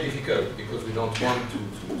 It's very difficult because we don't want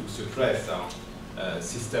to suppress our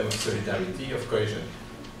system of solidarity, of cohesion.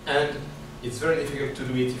 And it's very difficult to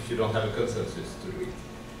do it if you don't have a consensus to do it.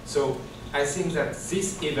 So I think that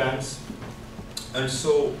this event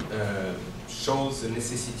also shows the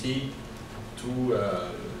necessity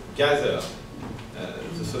to gather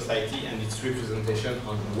the society and its representation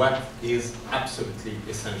on what is absolutely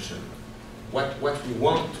essential, what we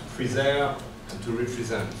want to preserve and to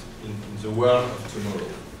represent in the world of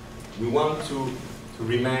tomorrow. We want to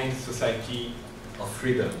remain a society of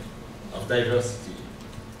freedom, of diversity,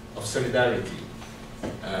 of solidarity.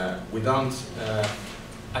 We don't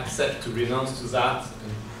accept to renounce to that.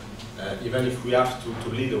 Even if we have to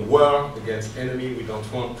lead a war against enemy, we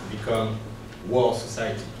don't want to become war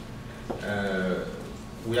society.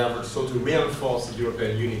 We have also to reinforce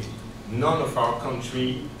European unity. None of our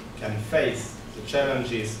country can face the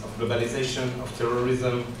challenges of globalization, of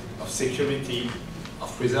terrorism, of security,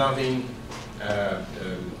 of preserving a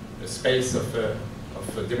space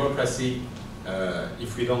of democracy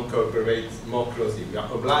if we don't cooperate more closely. We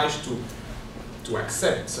are obliged to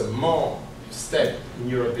accept some more step in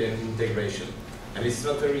European integration. And it's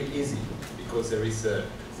not very easy because there is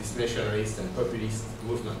this nationalist and populist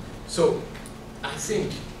movement. So I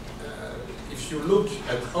think if you look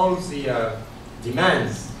at all the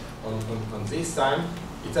demands on this time,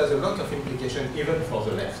 it has a lot of implication even for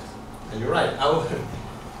the left. And you're right,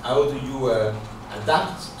 how do you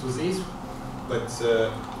adapt to this, but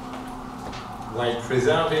while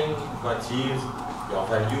preserving what is your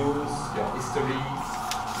values, your history,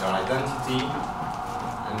 your identity,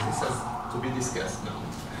 and this has to be discussed now.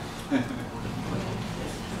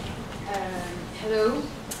 Hello,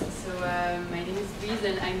 so my name is Louise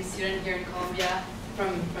and I'm a student here in Colombia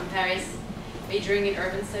from Paris, majoring in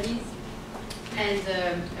urban studies. And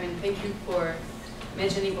I mean, thank you for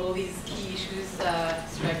mentioning all these key issues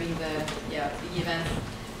describing the event.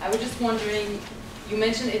 I was just wondering, you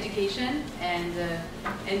mentioned education, and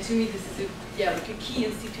to me this is like a key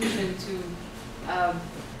institution to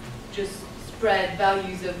just spread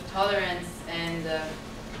values of tolerance and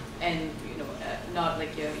you know not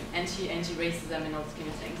like anti-racism and all these kind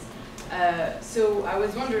of things. So I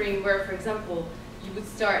was wondering where, for example, you would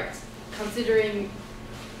start considering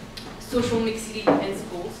social mixity in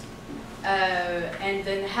schools, and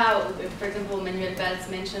then how, for example, Emmanuelle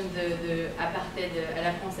mentioned the apartheid à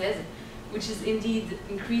la française, which is indeed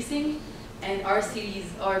increasing, and our cities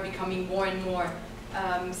are becoming more and more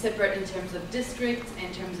separate in terms of districts,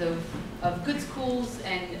 in terms of good schools,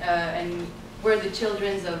 and where the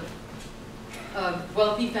children of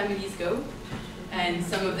wealthy families go. And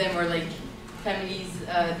some of them are like families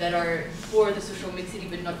that are for the social mixity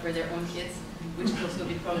but not for their own kids, which is also a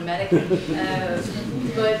bit problematic.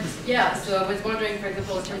 But yeah, so I was wondering, for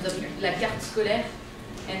example, in terms of la carte scolaire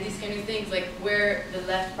and these kind of things, like where the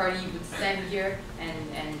left party would stand here, and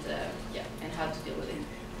how to deal with it.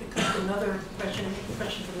 Another question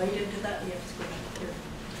related to that. Yes, go ahead. Here.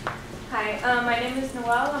 Hi, my name is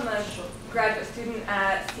Noelle. I'm a graduate student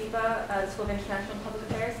at SIPA, the School of International and Public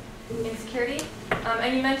Affairs in Security.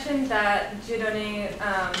 And you mentioned that Dieudonné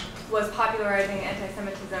was popularizing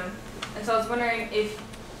anti-Semitism. And so I was wondering if,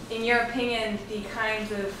 in your opinion, the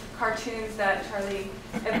kinds of cartoons that Charlie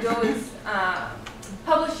Hebdo is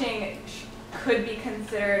publishing could be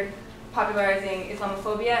considered popularizing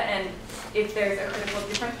Islamophobia, and if there's a critical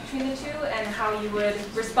difference between the two, and how you would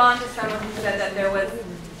respond to someone who said that there was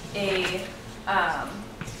a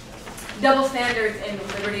double standards in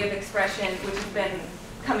liberty of expression, which has been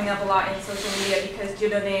coming up a lot in social media because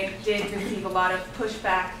Dieudonné did receive a lot of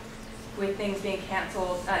pushback with things being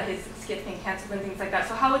canceled, his skits being canceled and things like that.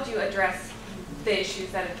 So how would you address the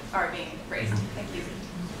issues that are being raised? Thank you.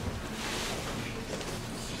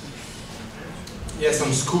 Yes,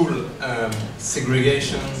 on school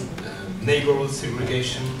segregation, neighborhood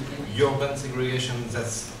segregation, urban segregation,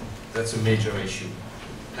 that's a major issue.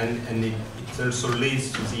 And it also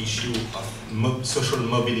leads to the issue of social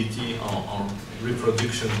mobility or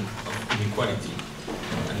reproduction of inequality.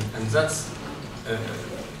 And that's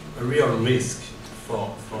a real risk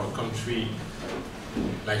for a country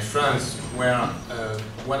like France, where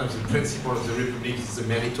one of the principles of the Republic is the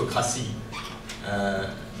meritocracy.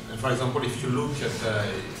 And for example, if you look at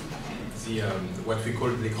what we call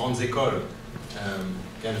les grandes écoles,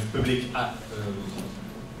 kind of public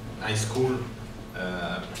high school,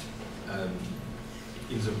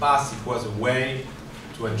 in the past it was a way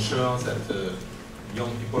to ensure that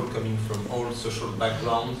young people coming from all social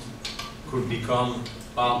backgrounds could become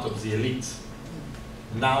part of the elite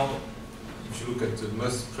now, if you look at the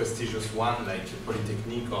most prestigious one, like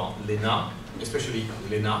Polytechnique or l'ENA, especially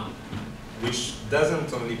l'ENA, which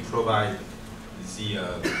doesn't only provide the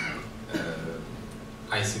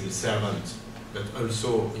high civil servant, but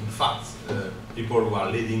also, in fact, people who are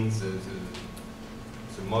leading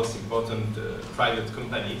the most important private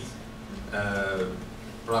companies.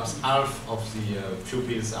 Perhaps half of the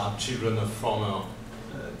pupils are children of former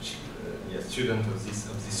students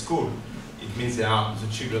of this school. It means they are the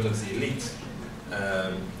children of the elite,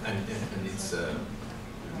 and it's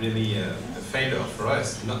really a failure for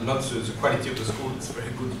us. Not the quality of the school; it's a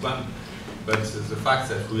very good one, but the fact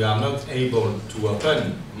that we are not able to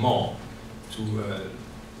open more to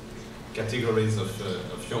categories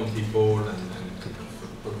of young people and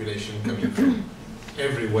population coming from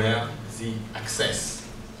everywhere, the access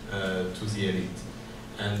to the elite.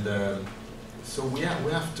 And so we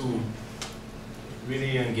have to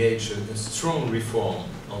really engage a strong reform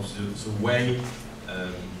of the way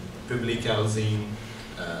public housing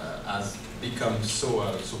has become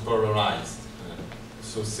so polarized,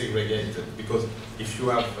 so segregated. Because if you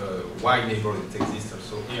have wide neighborhoods, it exists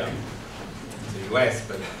also here in the US,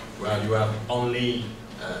 but where you have only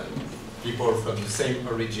people from the same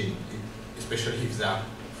origin, especially if they are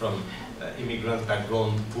from immigrant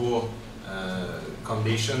background, poor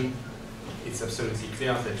condition, it's absolutely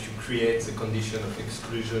clear that you create the condition of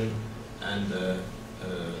exclusion and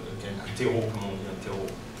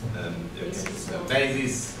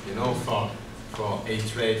basis, you know, for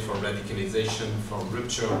hatred, for radicalization, for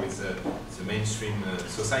rupture with the mainstream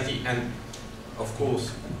society, and of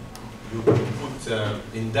course you put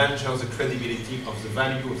in danger the credibility of the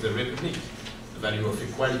value of the Republic, the value of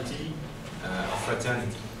equality, of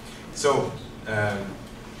fraternity. So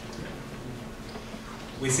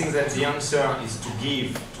we think that the answer is to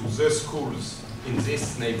give to the schools in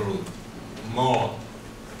this neighborhood more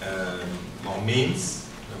means,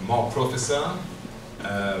 more professors,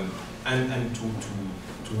 and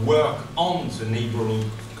to work on the neighborhood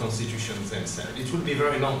constitutions themselves. It will be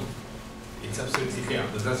very long. It's absolutely clear,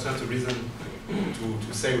 but that's not a reason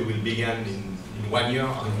to say we will begin in 1 year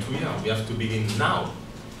or in 2 years. We have to begin now,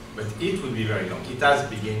 but it will be very long. It has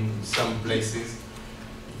begun in some places.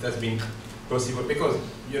 It has been possible because,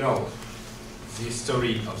 you know, the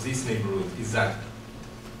story of this neighborhood is that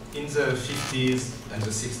in the 50s and the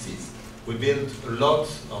 60s, we built a lot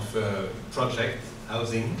of project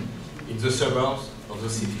housing in the suburbs of the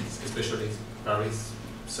cities, especially Paris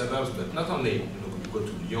suburbs, but not only, you know, you go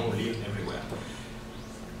to Lyon, Lille, everywhere.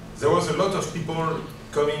 There was a lot of people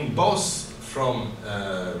coming both from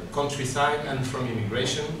countryside and from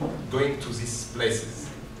immigration, going to these places.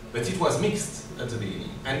 But it was mixed at the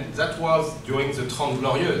beginning, and that was during the Trente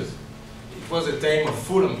Glorieuses. It was a time of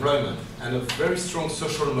full employment and of very strong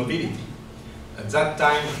social mobility. At that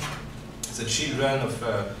time, the children of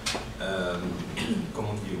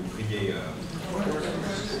comment dire,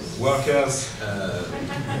 ouvriers, workers,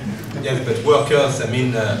 yes, but workers, I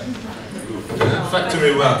mean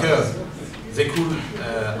factory workers, they could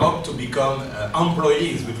opt to become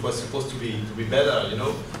employees, which was supposed to be better, you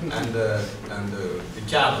know, and the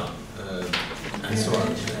cadre, and so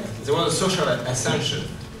on. There was a social ascension.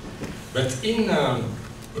 But in the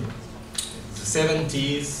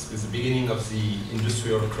 70s, with the beginning of the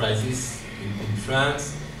industrial crisis in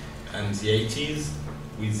France, and the 80s,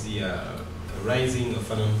 with the rising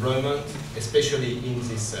of unemployment, especially in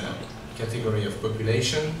this category of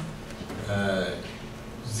population,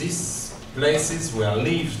 these places were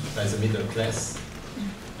lived by the middle class.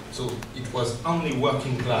 So it was only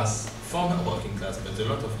working class, former working class, but a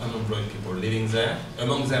lot of unemployed people living there,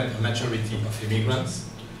 among them a majority of immigrants.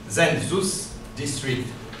 Then those districts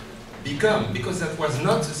become, because that was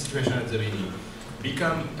not the situation at the beginning,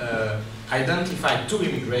 become identified to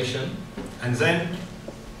immigration, and then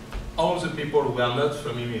all the people who are not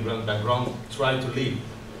from immigrant background try to live.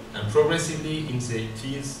 And progressively in the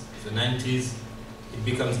 80s, the 90s, it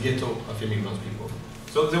becomes ghetto of immigrant people.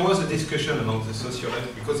 So there was a discussion among the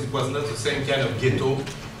sociologists, because it was not the same kind of ghetto,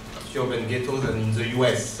 of urban ghettos, than in the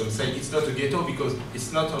US. Some say it's not a ghetto because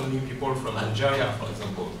it's not only people from Algeria, for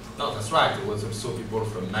example. No, that's right. There was also people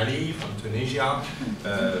from Mali, from Tunisia,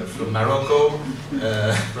 from Morocco,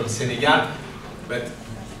 from Senegal. But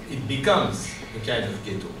it becomes a kind of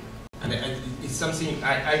ghetto. And it's something,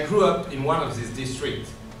 I grew up in one of these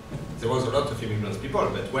districts. There was a lot of immigrant people,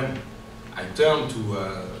 but when I turned to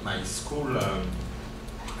my school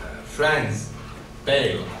friends,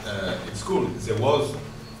 Pale, at school, there was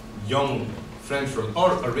young friends from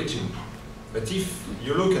all origins. But if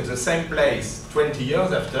you look at the same place 20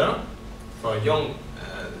 years after, for a young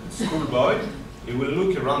schoolboy, He will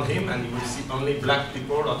look around him and he will see only black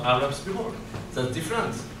people or Arab people. That's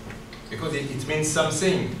different, because it means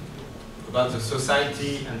something about the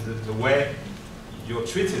society and the way you're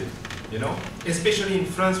treated, you know? Especially in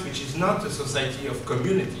France, which is not a society of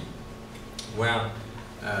community, where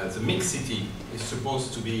the mixity is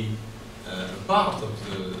supposed to be a part of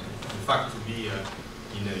the fact to be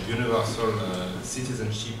in a universal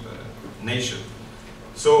citizenship nation.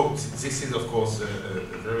 So this is, of course, a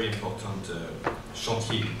very important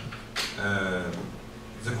chantier.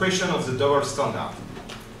 The question of the double standard,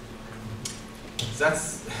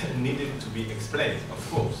 that's needed to be explained,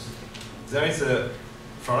 of course. There is,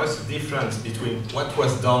 for us, a difference between what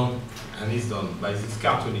was done and is done by this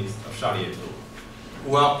cartoonist of Charlie Hebdo,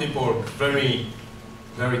 who are people very,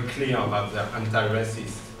 very clear about their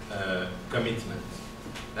anti-racist commitment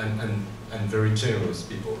and very generous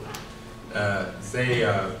people. They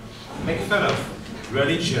make fun of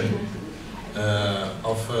religion,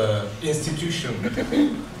 of institution,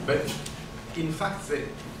 but in fact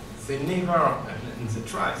they never, and they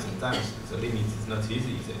try sometimes, the limit is not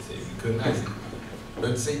easy, they recognize it,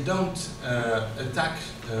 but they don't attack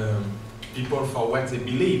people for what they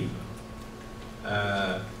believe,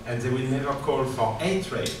 and they will never call for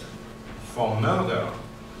hatred, for murder,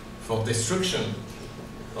 for destruction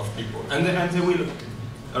of people, and they will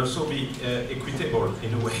also be equitable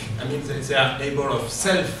in a way. I mean, they are able of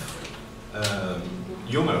self-humor.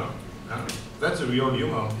 That's the real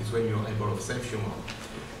humor, is when you're able of self-humor.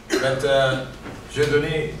 But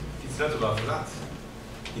Dieudonné, it's not about that.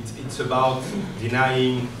 It's about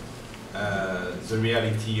denying the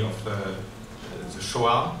reality of the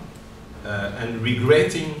Shoah and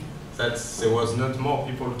regretting that there was not more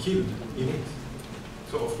people killed in it.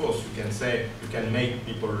 So of course you can say, you can make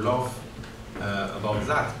people laugh about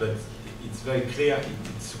that, but it's very clear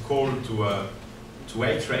it's a call to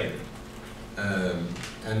hatred,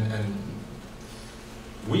 and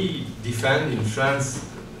we defend in France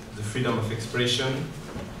the freedom of expression,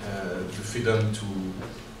 the freedom to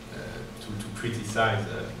criticize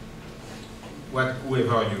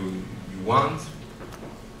whoever you want,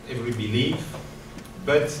 every belief,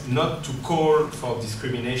 but not to call for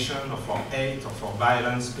discrimination or for hate or for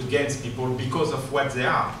violence against people because of what they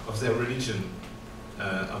are, of their religion,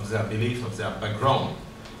 of their belief, of their background.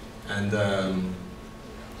 And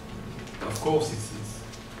of course it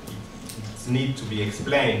needs to be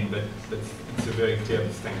explained, but it's a very clear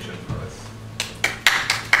distinction for us.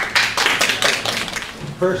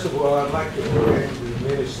 First of all, I'd like to commend the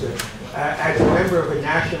Minister. As a member of a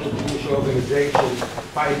national Jewish organization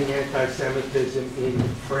fighting anti-Semitism in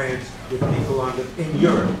France with people in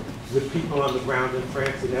Europe, with people on the ground in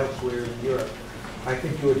France and elsewhere in Europe, I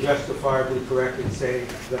think you are justifiably correct in saying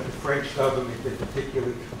that the French government, and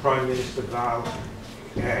particularly Prime Minister Valls,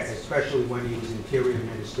 especially when he was Interior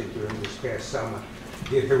Minister during this past summer,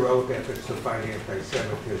 did heroic efforts to fight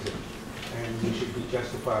anti-Semitism, and we should be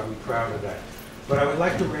justifiably proud of that. But I would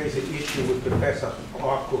like to raise an issue with Professor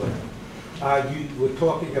Harcourt. You were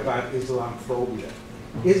talking about Islamophobia.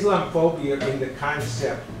 Islamophobia in the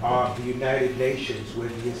concept of the United Nations, where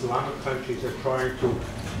the Islamic countries are trying to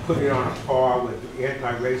put it on a par with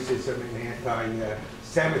anti-racism and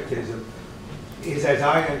anti-Semitism, is, as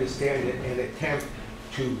I understand it, an attempt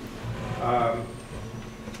to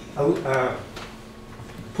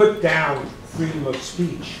put down freedom of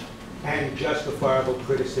speech and justifiable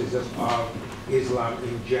criticism of Islam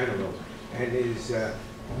in general, and is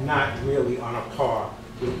not really on a par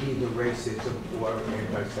with either racism or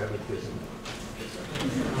anti-Semitism,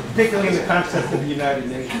 particularly in the concept of the United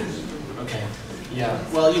Nations. Okay. Yeah.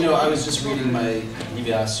 Well, you know, I was just reading my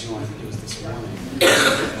Libération, I think it was this morning.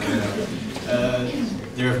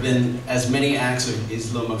 There have been as many acts of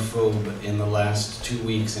Islamophobe in the last 2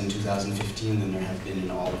 weeks in 2015 than there have been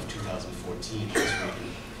in all of 2014.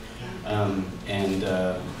 And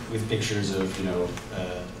with pictures of, you know,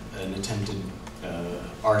 an attempted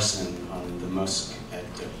arson on the mosque at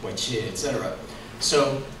Poitiers, etc.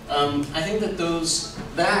 So I think that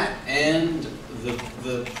that and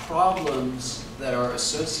the problems that are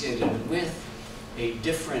associated with a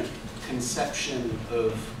different conception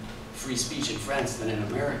of free speech in France than in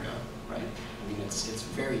America, right? I mean, it's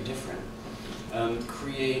very different.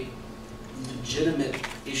 Create legitimate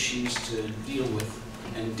issues to deal with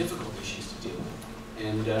and difficult issues to deal with.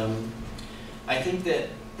 And I think that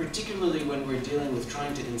particularly when we're dealing with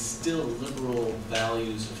trying to instill liberal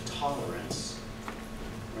values of tolerance,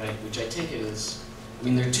 right, which I take it as, I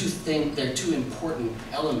mean, there are two important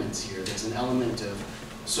elements here. There's an element of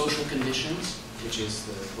social conditions, which is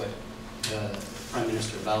what Prime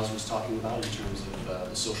Minister Valls was talking about in terms of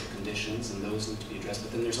the social conditions, and those need to be addressed.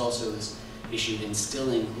 But then there's also this issue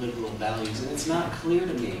instilling liberal values, and it's not clear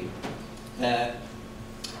to me that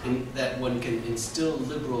that one can instill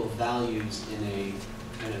liberal values in a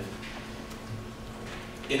kind of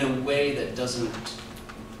in a way that doesn't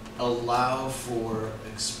allow for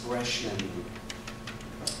expression,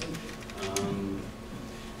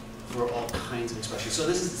 for all kinds of expression. So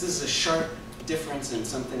this is a sharp difference in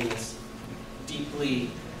something that's deeply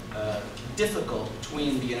difficult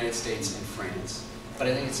between the United States and France. But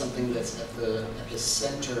I think it's something that's at the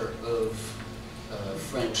center of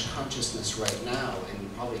French consciousness right now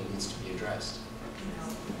and probably needs to be addressed.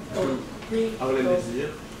 Harlem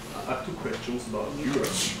Désir, I have two questions about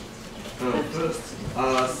Europe. First,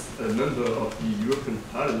 as a member of the European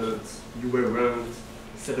Parliament, you were ranked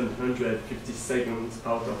 752nd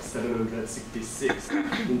out of 766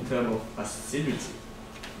 in terms of accessibility.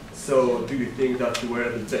 So, do you think that you were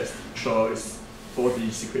the best choice for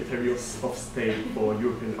the Secretary of State for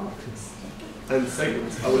European Affairs? And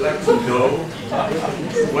second, I would like to know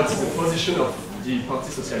what is the position of the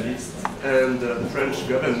Parti Socialist and the French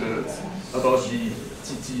government about the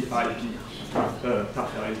TTIP,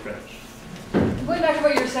 Tariffe in French. Going back to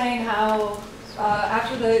what you were saying, how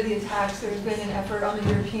after the attacks, there's been an effort on the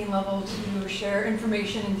European level to share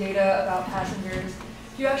information and data about passengers.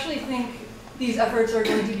 Do you actually think these efforts are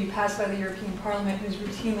going to be passed by the European Parliament, who's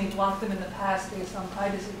routinely blocked them in the past based on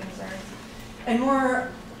privacy concerns? And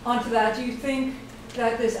more onto that, do you think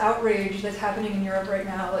that this outrage that's happening in Europe right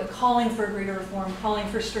now, like calling for greater reform, calling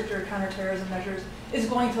for stricter counterterrorism measures, is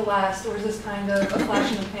going to last, or is this kind of a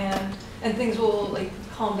flash in the pan, and things will like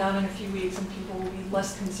calm down in a few weeks and people will be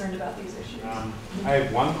less concerned about these issues? I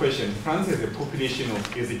have one question. France has a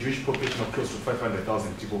Jewish population of close to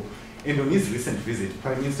 500,000 people. And on his recent visit,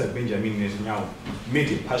 Prime Minister Benjamin Netanyahu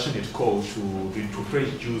made a passionate call to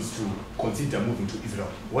French Jews to consider moving to Israel.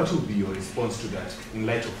 What would be your response to that in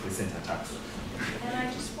light of recent attacks? And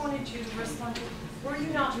I just wanted you to respond to, were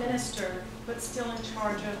you not minister, but still in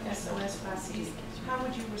charge of SOS Racisme? How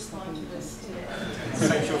would you respond to this today?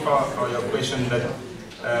 Thank you for your question. That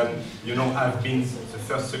you know, I've been the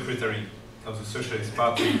first secretary of the Socialist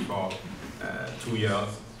Party for 2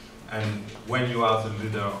 years. And when you are the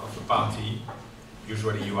leader of a party,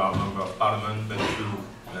 usually you are a member of parliament, but you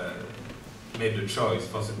made the choice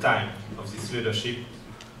for the time of this leadership,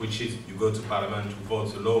 which is you go to parliament to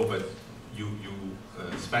vote the law, but you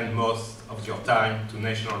spend most of your time to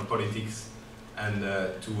national politics and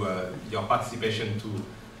to your participation to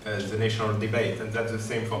the national debate. And that's the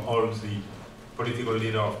same for all the political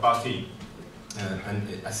leaders of party. And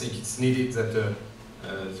I think it's needed that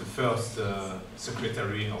the first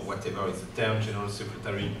secretary, or whatever is the term, general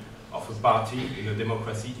secretary of a party in a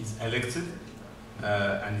democracy is elected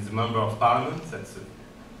and is a member of parliament. That's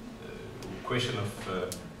a question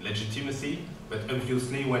of legitimacy. But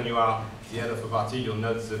obviously, when you are the head of a party, you're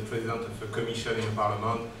not the president of a commission in a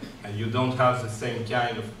parliament, and you don't have the same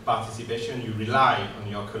kind of participation. You rely on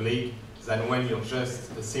your colleague than when you're just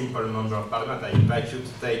a simple member of parliament. I invite you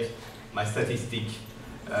to take my statistic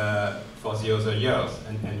for the other years,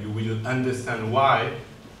 and you will understand why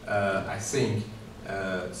I think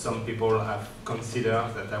some people have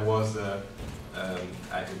considered that I was,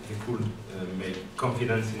 they could make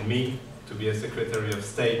confidence in me to be a Secretary of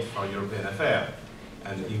State for European Affairs,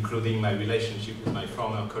 and including my relationship with my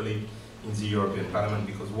former colleague in the European Parliament,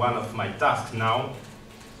 because one of my tasks now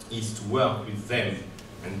is to work with them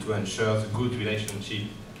and to ensure the good relationship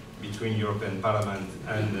between European Parliament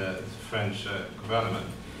and the French government.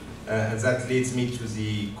 And that leads me to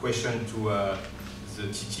the question to the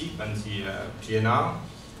TTIP and the PNR.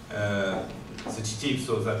 The TTIP,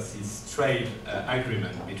 so that's this trade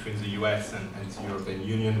agreement between the US and the European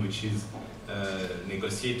Union, which is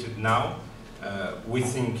negotiated now. We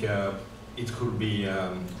think it could be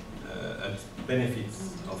at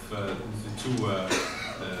benefits of the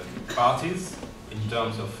two parties in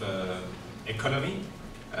terms of economy.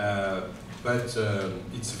 But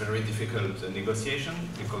it's a very difficult negotiation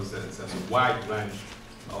because there's a wide range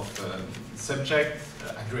of subjects,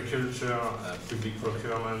 agriculture, public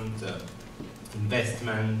procurement,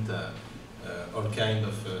 investment, all kinds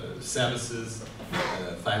of services,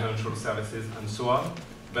 financial services, and so on,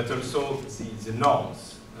 but also the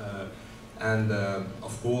norms. And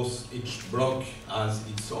of course, each bloc has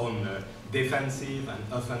its own defensive and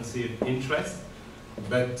offensive interest,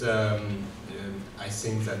 but I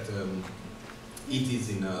think that it is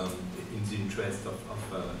in the interest of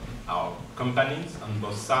our companies on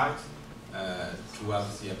both sides to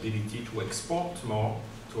have the ability to export more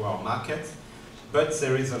to our markets. But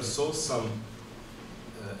there is also some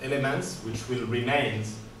elements which will remain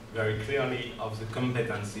very clearly of the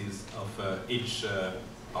competencies of each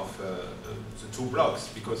the two blocks,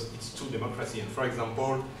 because it's two democracy. And for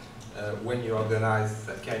example, when you organize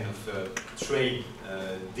that kind of trade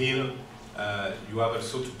deal, you have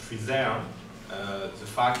also to preserve the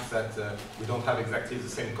fact that we don't have exactly the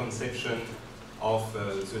same conception of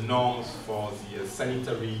the norms for the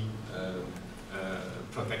sanitary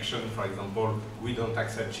protection. For example, we don't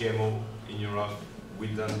accept GMO in Europe, we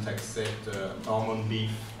don't accept hormone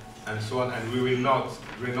beef, and so on, and we will not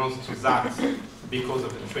renounce to that because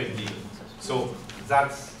of the trade deal. So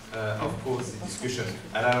that's, of course, the discussion.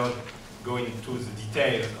 And I won't go into the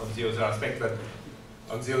details of the other aspect, but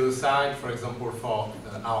on the other side, for example, for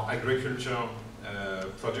our agriculture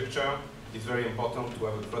production, it's very important to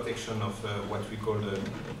have a protection of what we call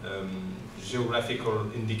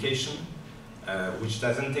geographical indication, which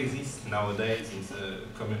doesn't exist nowadays in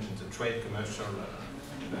the trade commercial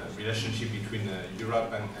relationship between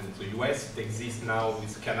Europe and the US. It exists now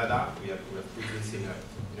with Canada. We have put this in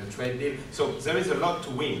a trade deal. So there is a lot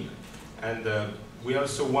to win. And we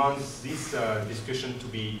also want this discussion to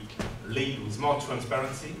be led with more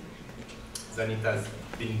transparency than it has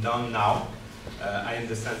been done now. I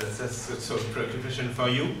understand that that's also a preoccupation for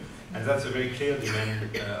you, and that's a very clear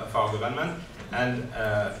demand of our government, and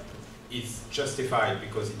it's justified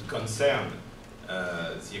because it concerns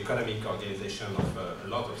the economic organization of a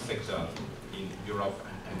lot of sectors in Europe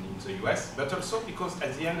and in the US, but also because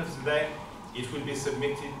at the end of the day, it will be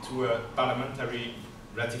submitted to a parliamentary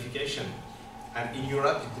ratification. And in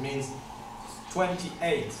Europe, it means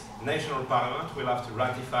 28 national parliaments will have to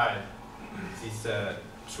ratify this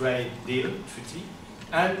trade deal, treaty,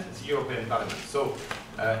 and the European Parliament. So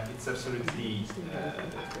it's absolutely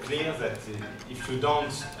clear that if you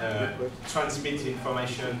don't transmit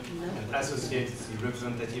information and associate the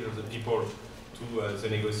representative of the people to the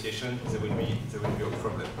negotiation, there will be a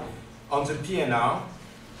problem. On the PNR,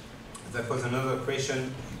 that was another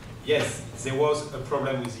question. Yes, there was a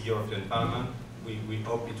problem with the European Parliament. We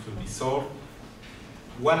hope it will be solved.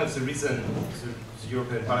 One of the reasons the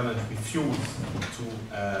European Parliament refused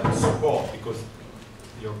to support, because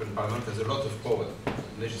the European Parliament has a lot of power,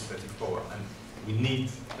 legislative power, and we need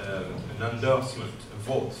an endorsement, a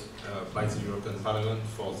vote by the European Parliament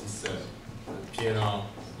for this PNR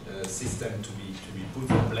system to be put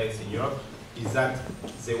in place in Europe, is that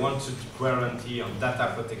they wanted to guarantee on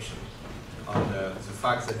data protection, on the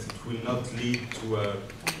fact that it will not lead to a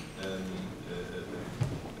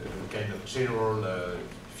kind of general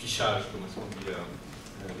fichage,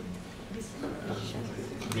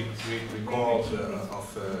 record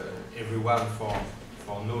of everyone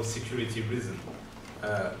for no security reason.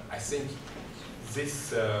 I think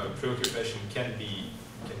this preoccupation can be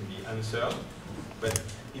answered, but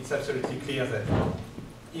it's absolutely clear that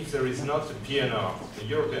if there is not a PNR, a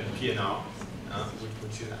European PNR,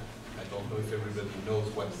 which I don't know if everybody knows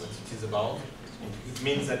what it is about, it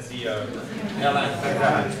means that the airline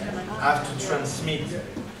have to transmit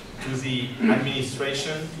to the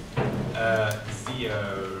administration the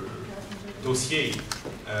dossier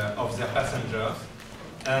of their passengers,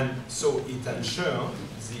 and so it ensures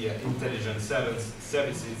the intelligence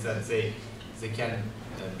services that they can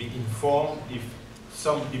be informed if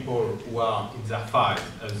some people who are in their files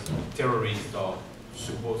as terrorists or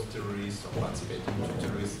supposed terrorists or participating to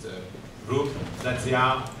terrorist group, that they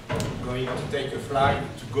are going to take a flight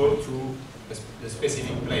to go to a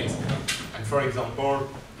specific place. And for example,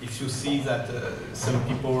 if you see that some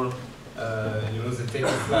people, they take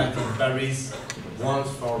a flight in Paris, once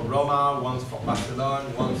for Roma, once for Barcelona,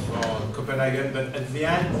 once for Copenhagen, but at the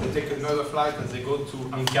end they take another flight and they go to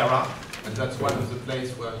Ankara, and that's one of the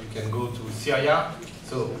places where you can go to Syria,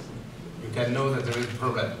 so you can know that there is a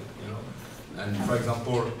problem. And for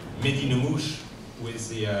example, Mehdi Nemouche, who is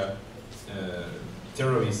the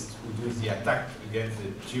terrorist who did the attack against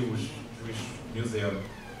the Jewish museum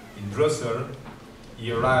in Brussels,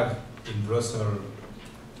 he arrived in Brussels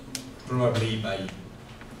probably by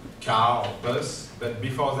car or bus, but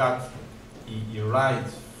before that he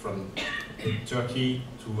arrived from Turkey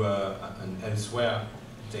to and elsewhere,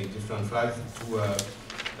 take different flights to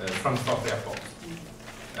Frankfurt airport.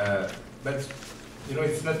 But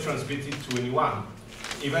it's not transmitted to anyone,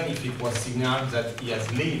 even if it was signaled that he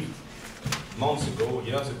has lived months ago,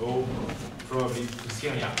 years ago, probably to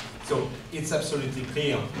Syria. So it's absolutely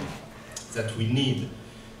clear that we need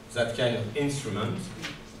that kind of instrument,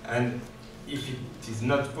 and if it is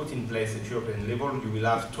not put in place at European level, you will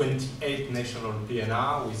have 28 national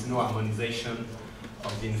PNR with no harmonization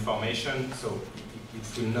of the information, so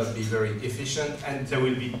it will not be very efficient, and there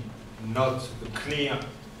will be not a clear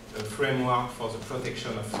framework for the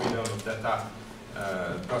protection of freedom of data,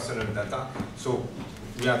 personal data. So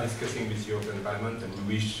we are discussing with the European Parliament, and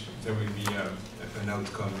we wish there will be an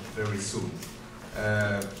outcome very soon.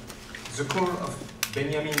 The call of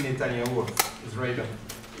Benjamin Netanyahu,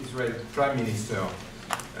 Israel Prime Minister,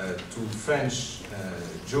 to French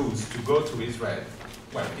Jews to go to Israel,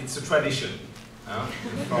 well, it's a tradition.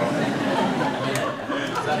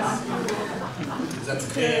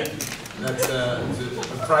 That's clear that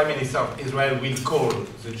the Prime Minister of Israel will call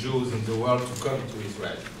the Jews in the world to come to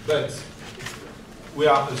Israel. But we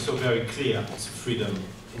are also very clear it's freedom,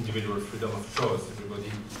 individual freedom of choice.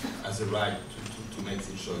 Everybody has a right to make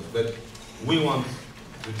this choice. But we want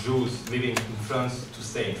the Jews living in France to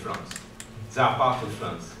stay in France. They are part of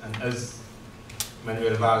France. And as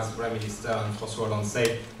Emmanuelle, Prime Minister, and François Hollande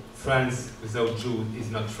say, France without Jews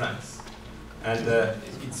is not France. And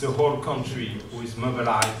it's a whole country who is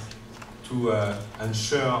mobilized to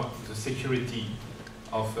ensure the security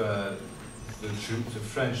of the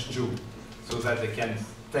French Jews, so that they can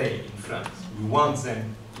stay in France. We want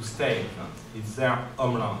them to stay in France. It's their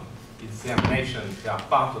homeland. It's their nation. They are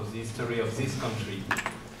part of the history of this country.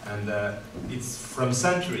 And it's from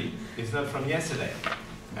century. It's not from yesterday.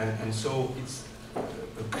 And so it's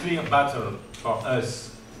a clear battle for us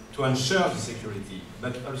to ensure the security,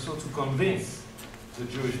 but also to convince the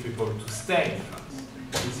Jewish people to stay in France.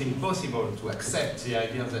 It's impossible to accept the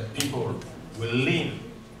idea that people will leave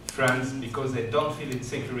France because they don't feel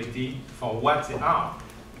insecurity for what they are,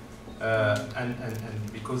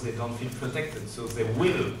 and because they don't feel protected. So they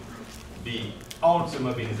will be, all the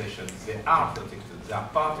mobilizations, they are protected, they are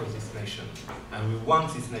part of this nation. And we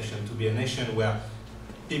want this nation to be a nation where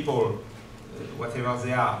people, whatever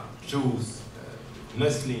they are, Jews,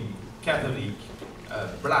 Muslim, Catholic,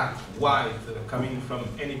 black, white, coming from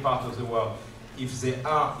any part of the world, if they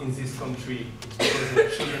are in this country, it's because they're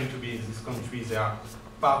choosing to be in this country, they are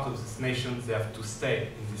part of this nation, they have to stay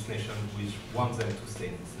in this nation, we want them to stay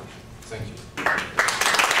in this nation. Thank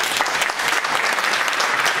you.